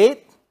the dead,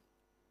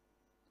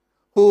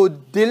 who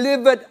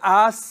delivered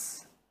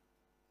us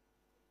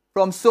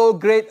from so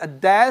great a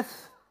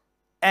death,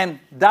 and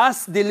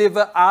thus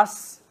deliver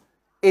us,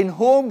 in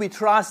whom we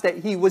trust that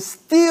he will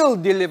still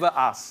deliver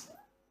us.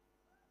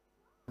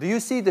 Do you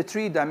see the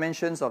 3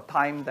 dimensions of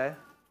time there?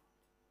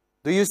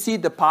 Do you see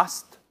the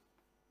past?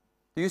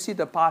 Do you see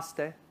the past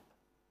there?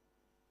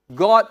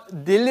 God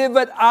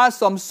delivered us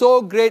from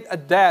so great a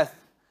death.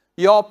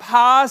 Your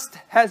past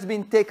has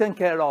been taken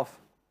care of,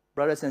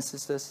 brothers and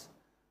sisters.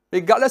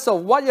 Regardless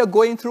of what you're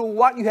going through,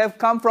 what you have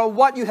come from,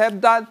 what you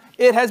have done,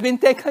 it has been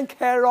taken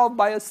care of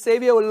by a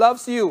Savior who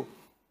loves you.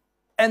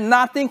 And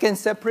nothing can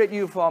separate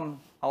you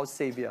from our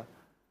Savior.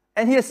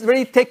 And he has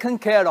already taken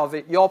care of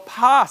it. Your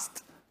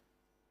past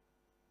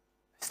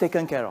is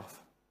taken care of.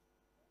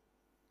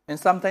 And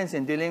sometimes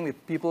in dealing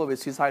with people with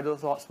suicidal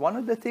thoughts, one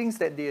of the things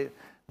that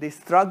they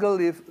struggle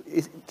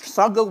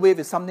with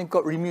is something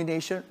called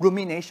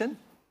rumination.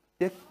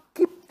 They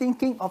keep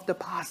thinking of the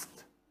past.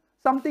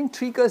 Something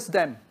triggers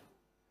them.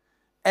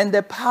 And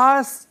the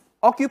past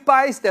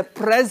occupies their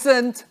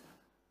present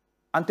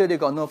until they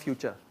got no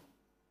future.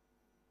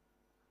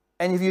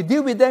 And if you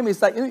deal with them,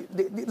 it's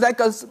like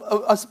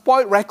a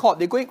spoiled record.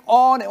 They're going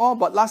on and on,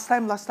 but last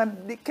time,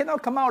 they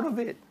cannot come out of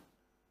it.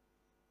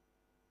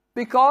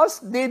 Because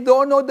they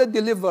don't know the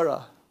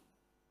deliverer.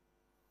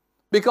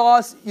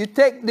 Because you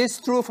take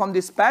this truth from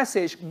this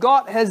passage,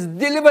 God has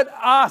delivered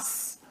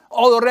us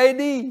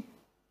already.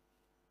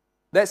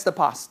 That's the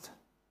past.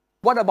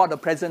 What about the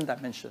present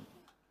dimension?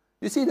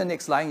 You see the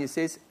next line, it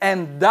says,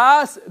 and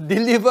thus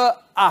deliver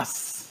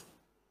us.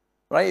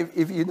 Right?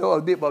 If you know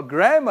a bit about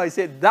grammar, it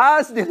said,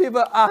 thus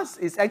deliver us.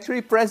 It's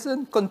actually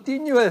present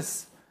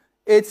continuous.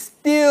 It's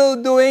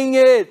still doing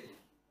it.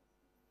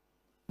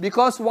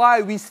 Because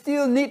why? We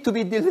still need to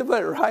be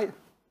delivered, right?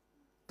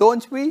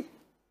 Don't we?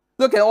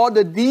 Look at all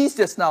the D's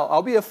just now.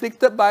 Are we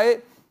afflicted by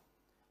it?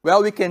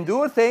 Well, we can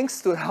do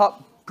things to help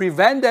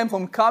prevent them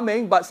from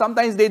coming, but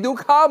sometimes they do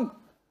come.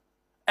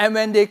 And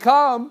when they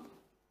come,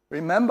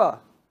 remember,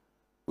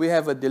 we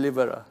have a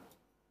deliverer.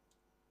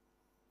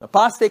 The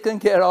past taken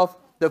care of,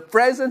 the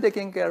present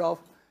taken care of,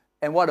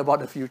 and what about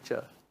the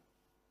future?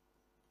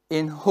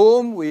 In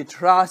whom we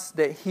trust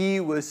that He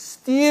will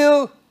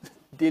still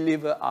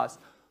deliver us.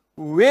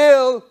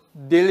 Will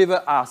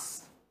deliver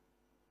us.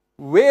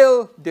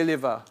 Will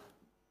deliver.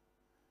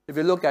 If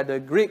you look at the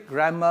Greek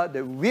grammar,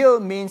 the will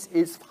means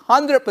it's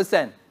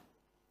 100%.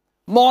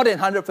 More than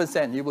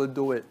 100%, He will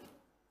do it.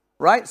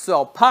 Right? So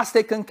our past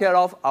taken care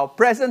of, our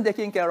present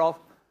taken care of,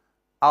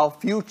 our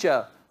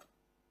future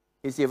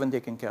is even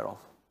taken care of.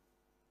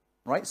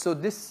 Right? So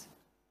this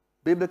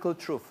biblical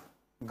truth,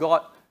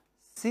 God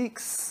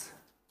seeks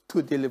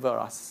to deliver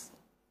us.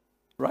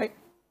 Right?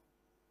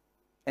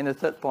 And the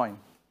third point,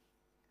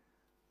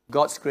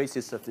 God's grace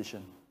is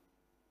sufficient.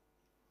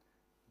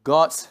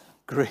 God's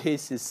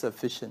grace is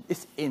sufficient.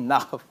 It's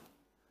enough.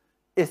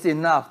 It's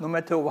enough. No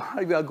matter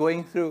what we are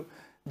going through,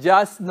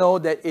 just know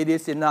that it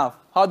is enough.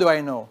 How do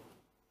I know?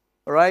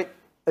 All right?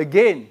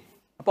 Again,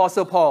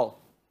 Apostle Paul,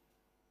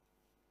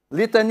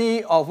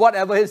 litany of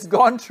whatever he's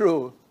gone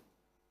through,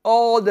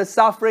 all the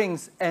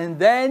sufferings, and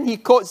then he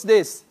quotes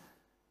this.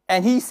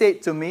 And he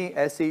said to me,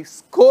 as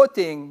he's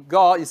quoting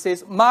God, he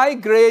says, "My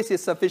grace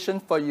is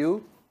sufficient for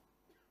you,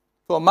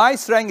 for my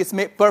strength is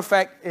made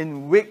perfect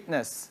in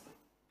weakness.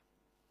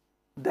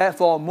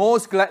 Therefore,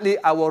 most gladly,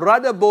 I will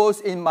rather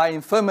boast in my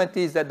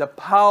infirmities, that the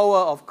power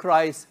of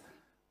Christ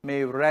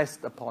may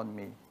rest upon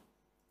me."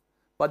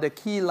 But the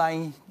key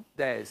line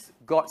there is,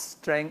 God's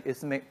strength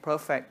is made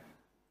perfect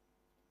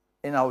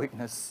in our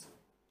weakness.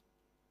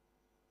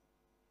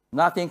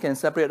 Nothing can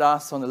separate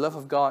us from the love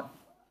of God.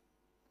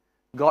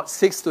 God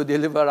seeks to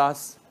deliver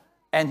us,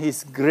 and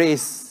His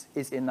grace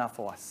is enough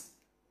for us.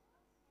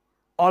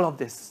 All of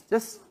this,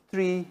 just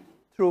 3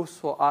 truths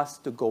for us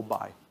to go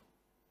by.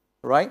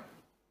 Right?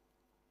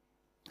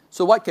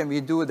 So what can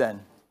we do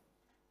then?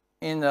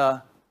 In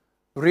a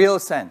real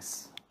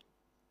sense.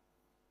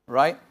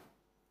 Right?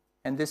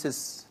 And this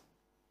is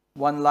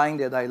one line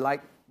that I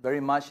like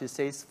very much. It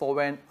says, "For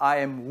when I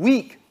am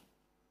weak,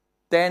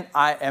 then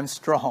I am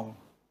strong."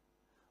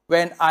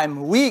 When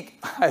I'm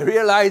weak, I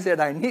realize that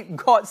I need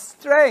God's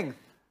strength.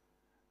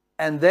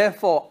 And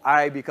therefore,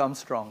 I become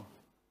strong.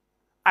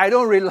 I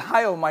don't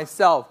rely on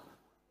myself.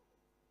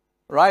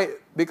 Right?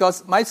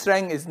 Because my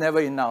strength is never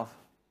enough.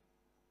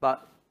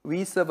 But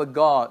we serve a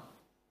God,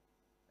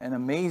 an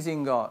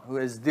amazing God, who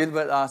has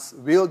delivered us,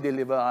 will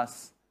deliver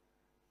us,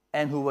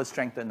 and who will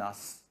strengthen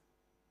us.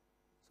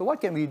 So what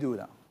can we do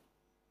now?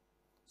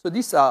 So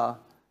these are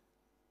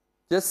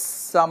just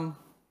some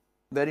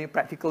very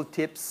practical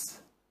tips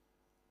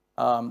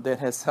that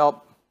has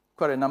helped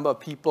quite a number of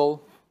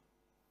people.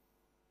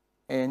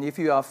 And if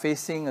you are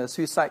facing a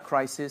suicide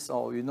crisis,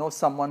 or you know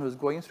someone who's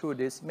going through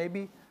this,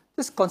 maybe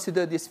just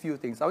consider these few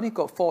things. I only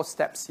got 4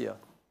 steps here,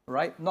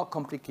 right? Not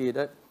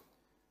complicated.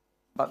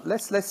 But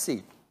let's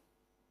see.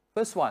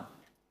 First one,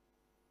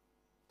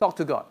 talk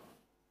to God.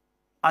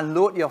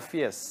 Unload your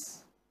fears,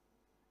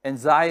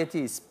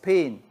 anxieties,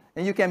 pain.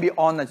 And you can be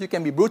honest. You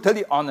can be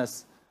brutally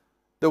honest.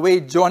 The way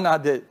Jonah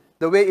did.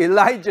 The way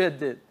Elijah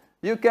did.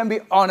 You can be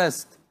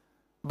honest.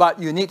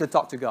 But you need to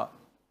talk to God.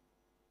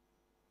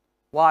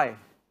 Why?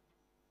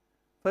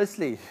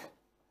 Firstly,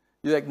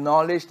 you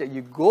acknowledge that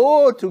you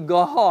go to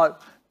God,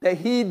 that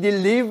He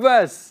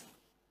delivers.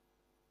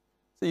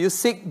 So you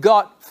seek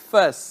God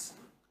first.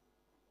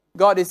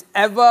 God is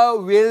ever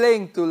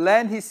willing to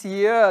lend His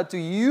ear to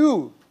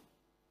you,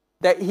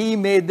 that He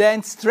may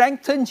then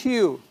strengthen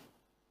you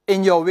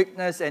in your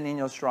weakness and in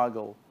your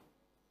struggle.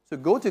 So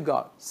go to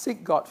God.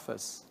 Seek God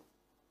first.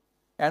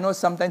 I know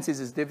sometimes it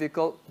is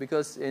difficult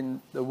because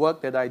in the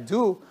work that I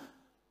do,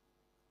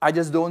 I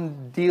just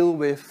don't deal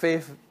with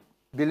faith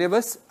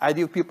believers. I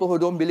deal with people who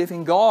don't believe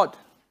in God.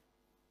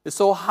 It's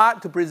so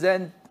hard to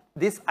present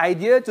this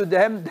idea to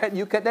them that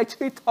you can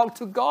actually talk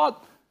to God.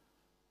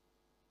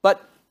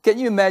 But can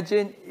you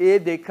imagine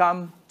if they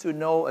come to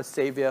know a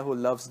Savior who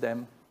loves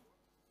them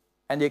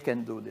and they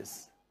can do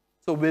this?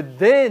 So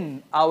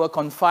within our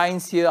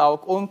confines here, our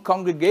own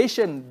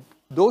congregation,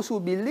 those who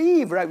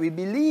believe, right, we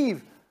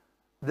believe,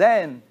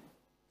 then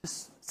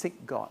just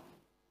seek God.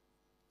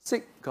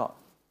 Seek God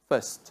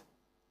first.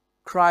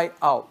 Cry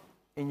out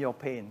in your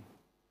pain,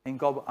 and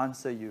God will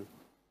answer you.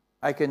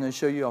 I can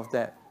assure you of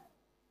that.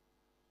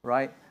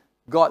 Right?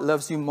 God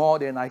loves you more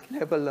than I can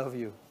ever love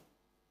you.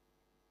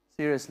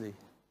 Seriously.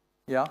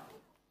 Yeah?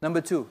 Number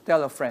 2,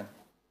 tell a friend.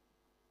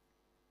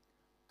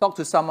 Talk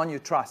to someone you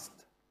trust.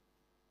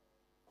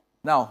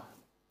 Now,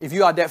 if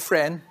you are that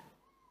friend,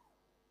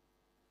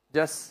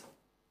 just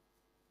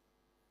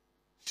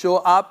show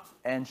up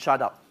and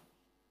shut up.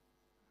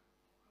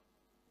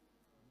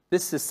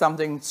 This is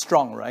something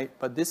strong, right?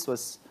 But this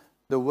was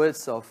the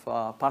words of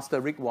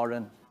Pastor Rick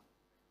Warren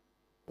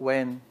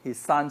when his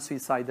son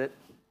suicided.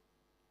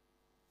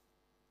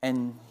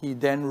 And he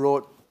then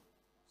wrote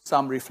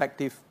some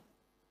reflective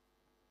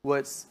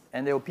words.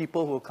 And there were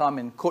people who come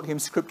and quote him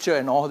scripture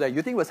and all that.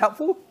 You think it was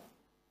helpful?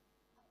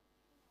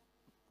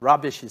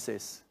 Rubbish, he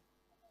says.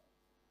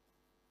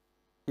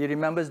 He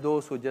remembers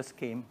those who just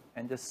came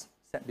and just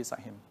sat beside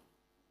him.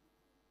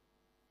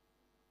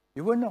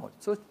 You will know.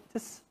 So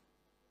just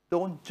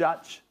don't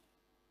judge.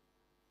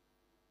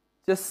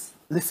 Just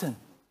listen.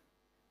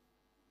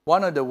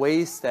 One of the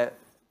ways that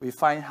we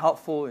find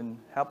helpful in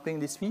helping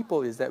these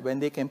people is that when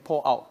they can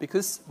pour out.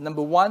 Because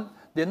number one,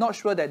 they're not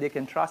sure that they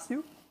can trust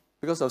you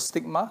because of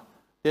stigma.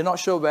 They're not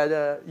sure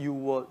whether you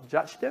will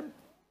judge them.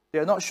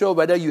 They're not sure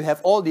whether you have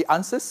all the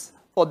answers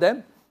for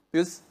them.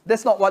 Because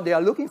that's not what they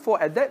are looking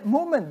for at that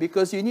moment,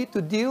 because you need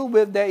to deal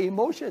with their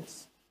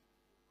emotions.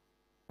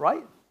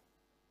 Right?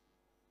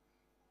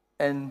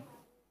 And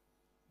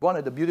one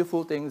of the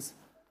beautiful things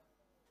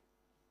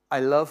I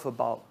love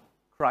about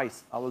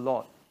Christ, our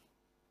Lord,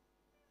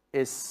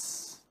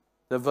 is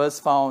the verse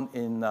found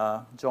in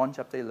John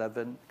chapter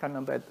 11. I can't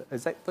remember the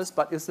exact verse,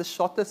 but it's the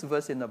shortest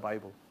verse in the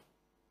Bible.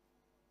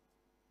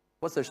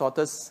 What's the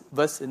shortest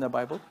verse in the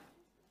Bible?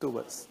 2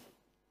 words.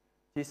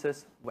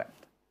 Jesus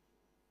wept.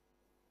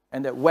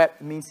 And that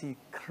wept means he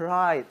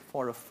cried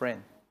for a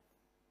friend.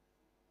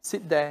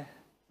 Sit there,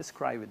 just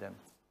cry with them.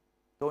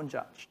 Don't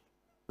judge.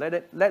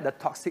 Let the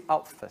toxic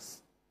out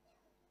first.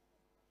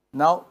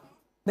 Now,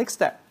 next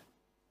step,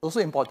 also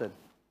important,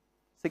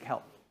 seek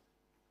help.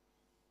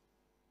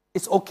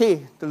 It's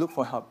okay to look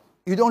for help.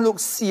 You don't look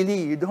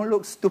silly, you don't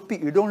look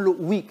stupid, you don't look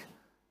weak.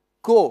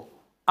 Go,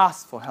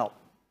 ask for help.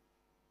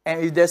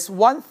 And if there's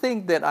one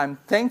thing that I'm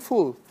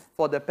thankful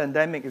for the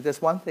pandemic, if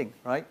there's one thing,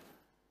 right,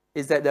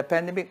 is that the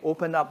pandemic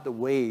opened up the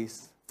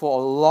ways for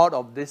a lot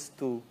of this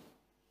to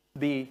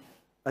be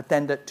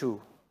attended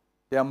to.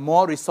 There are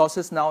more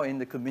resources now in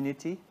the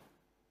community.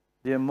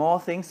 There are more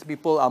things.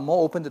 People are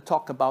more open to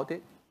talk about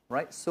it,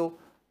 right? So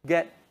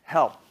get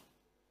help.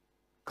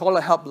 Call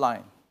a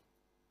helpline.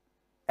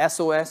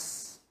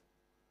 SOS,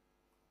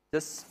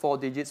 just 4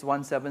 digits,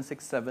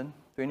 1767,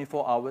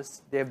 24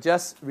 hours. They have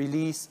just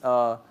released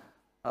a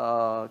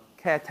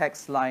care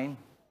text line.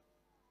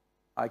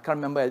 I can't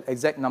remember the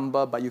exact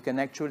number, but you can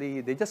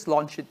actually, they just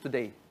launched it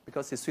today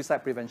because it's Suicide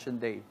Prevention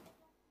Day.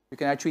 You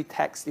can actually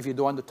text if you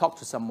don't want to talk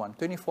to someone,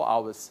 24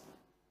 hours,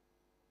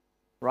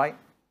 right?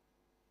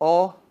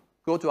 Or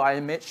go to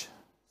IMH,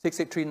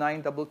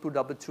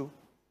 6839-2222,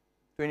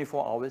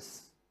 24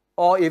 hours.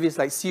 Or if it's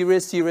like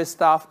serious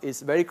stuff,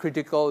 it's very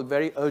critical,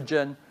 very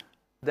urgent,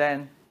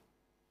 then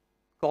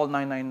call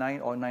 999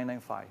 or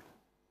 995.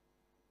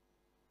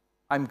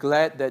 I'm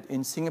glad that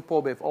in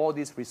Singapore we have all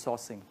this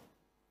resourcing.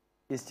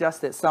 It's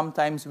just that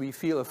sometimes we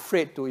feel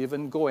afraid to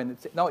even go and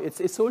say, no,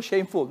 it's so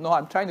shameful. No,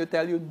 I'm trying to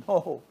tell you,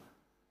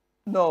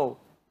 no.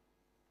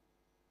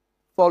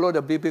 Follow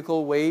the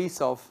biblical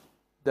ways of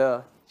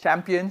the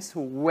champions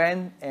who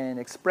went and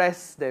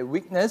expressed their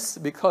weakness,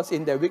 because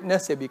in their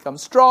weakness they become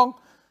strong.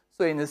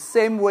 So in the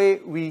same way,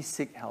 we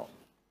seek help.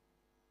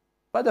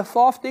 But the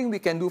fourth thing we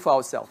can do for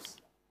ourselves,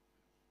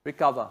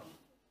 recover.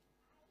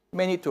 We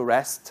may need to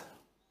rest.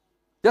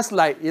 Just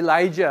like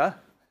Elijah,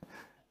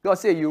 God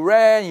said, you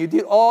ran, you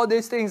did all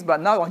these things,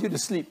 but now I want you to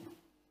sleep.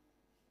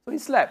 So he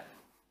slept,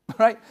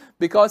 right?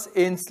 Because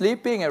in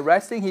sleeping and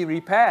resting, he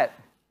repaired.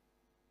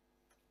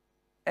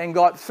 And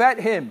God fed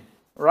him,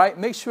 right?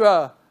 Make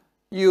sure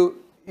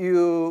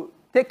you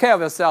take care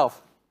of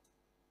yourself,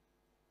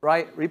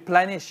 right?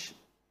 Replenish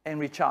and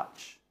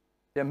recharge.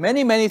 There are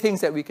many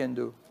things that we can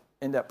do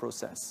in that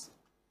process.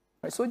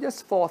 Right? So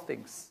just 4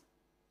 things.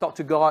 Talk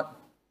to God,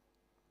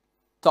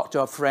 talk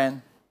to a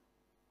friend,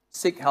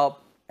 seek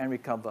help, and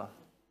recover.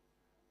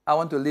 I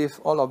want to leave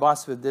all of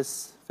us with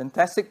this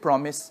fantastic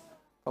promise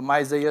from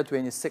Isaiah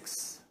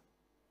 26,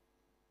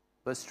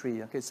 verse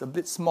 3. Okay, it's a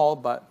bit small,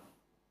 but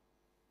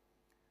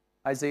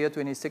Isaiah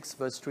 26,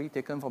 verse 3,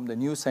 taken from the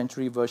New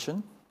Century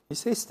Version. He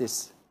says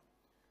this: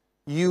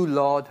 You,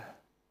 Lord,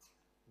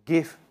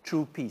 give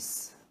true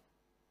peace.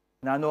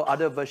 And I know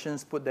other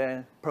versions put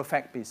there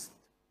perfect peace.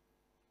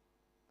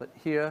 But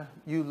here,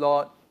 you,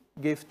 Lord,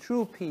 give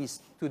true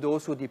peace to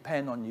those who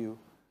depend on you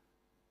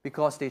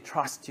because they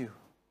trust you.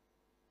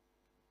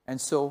 And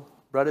so,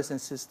 brothers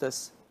and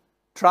sisters,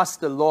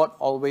 trust the Lord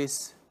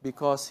always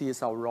because He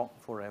is our rock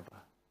forever.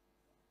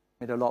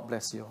 May the Lord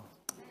bless you all.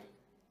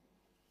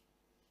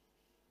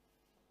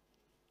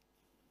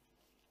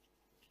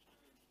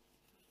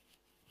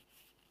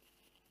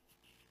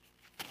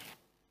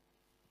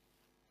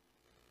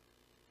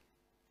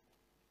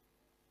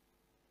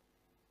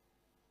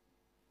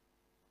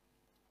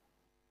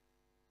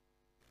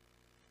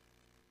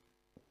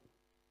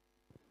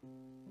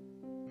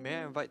 May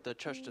I invite the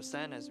church to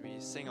stand as we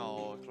sing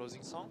our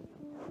closing song?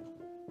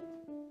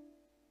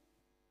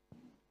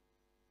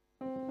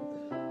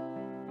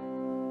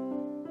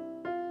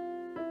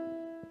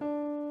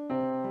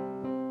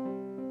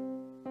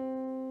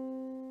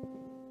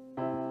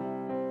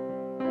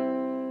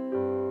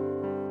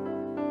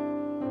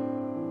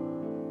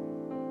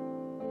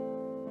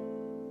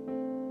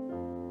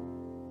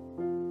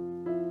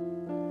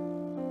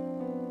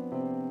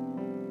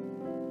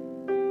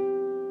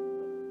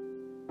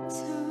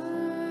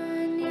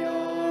 Turn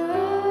your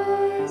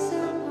eyes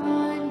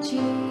upon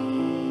Jesus.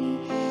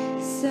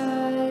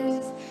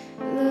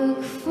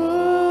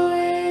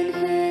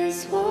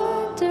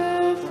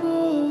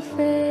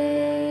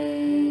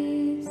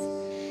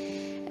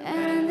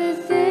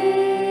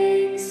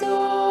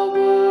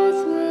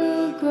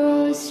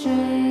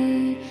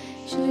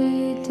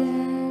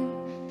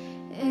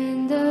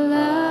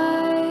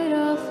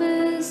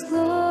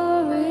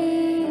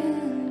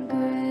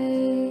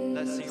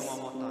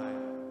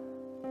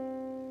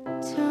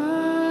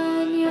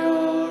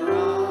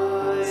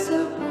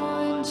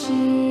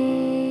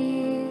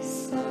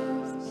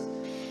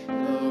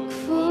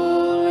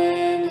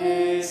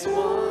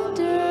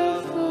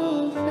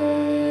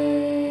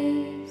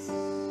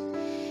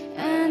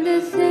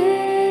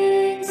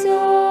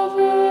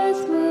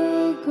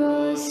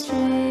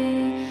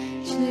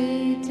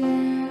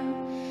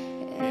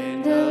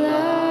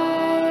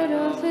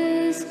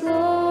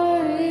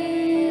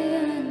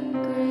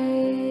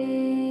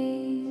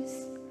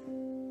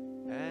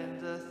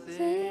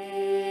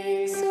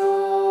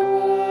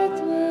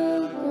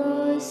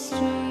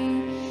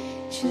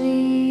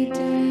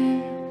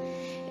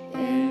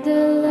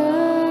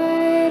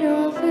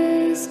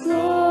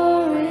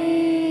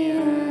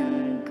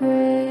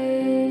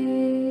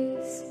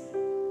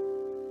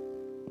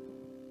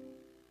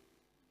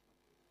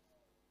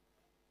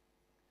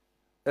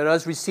 Let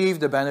us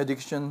receive the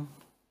benediction.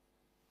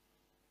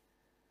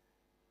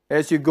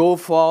 As you go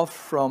forth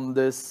from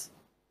this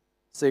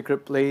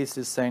sacred place,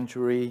 this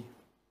sanctuary,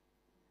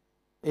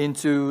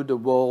 into the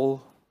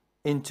world,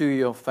 into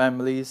your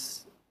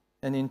families,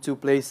 and into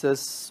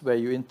places where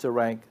you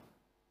interact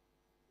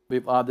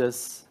with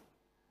others,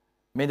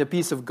 may the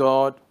peace of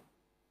God,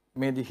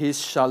 may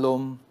His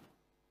shalom,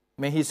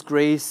 may His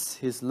grace,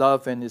 His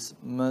love, and His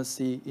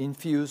mercy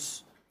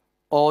infuse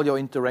all your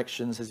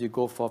interactions as you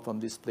go forth from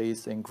this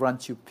place and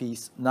grant you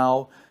peace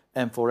now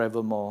and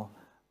forevermore.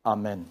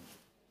 Amen.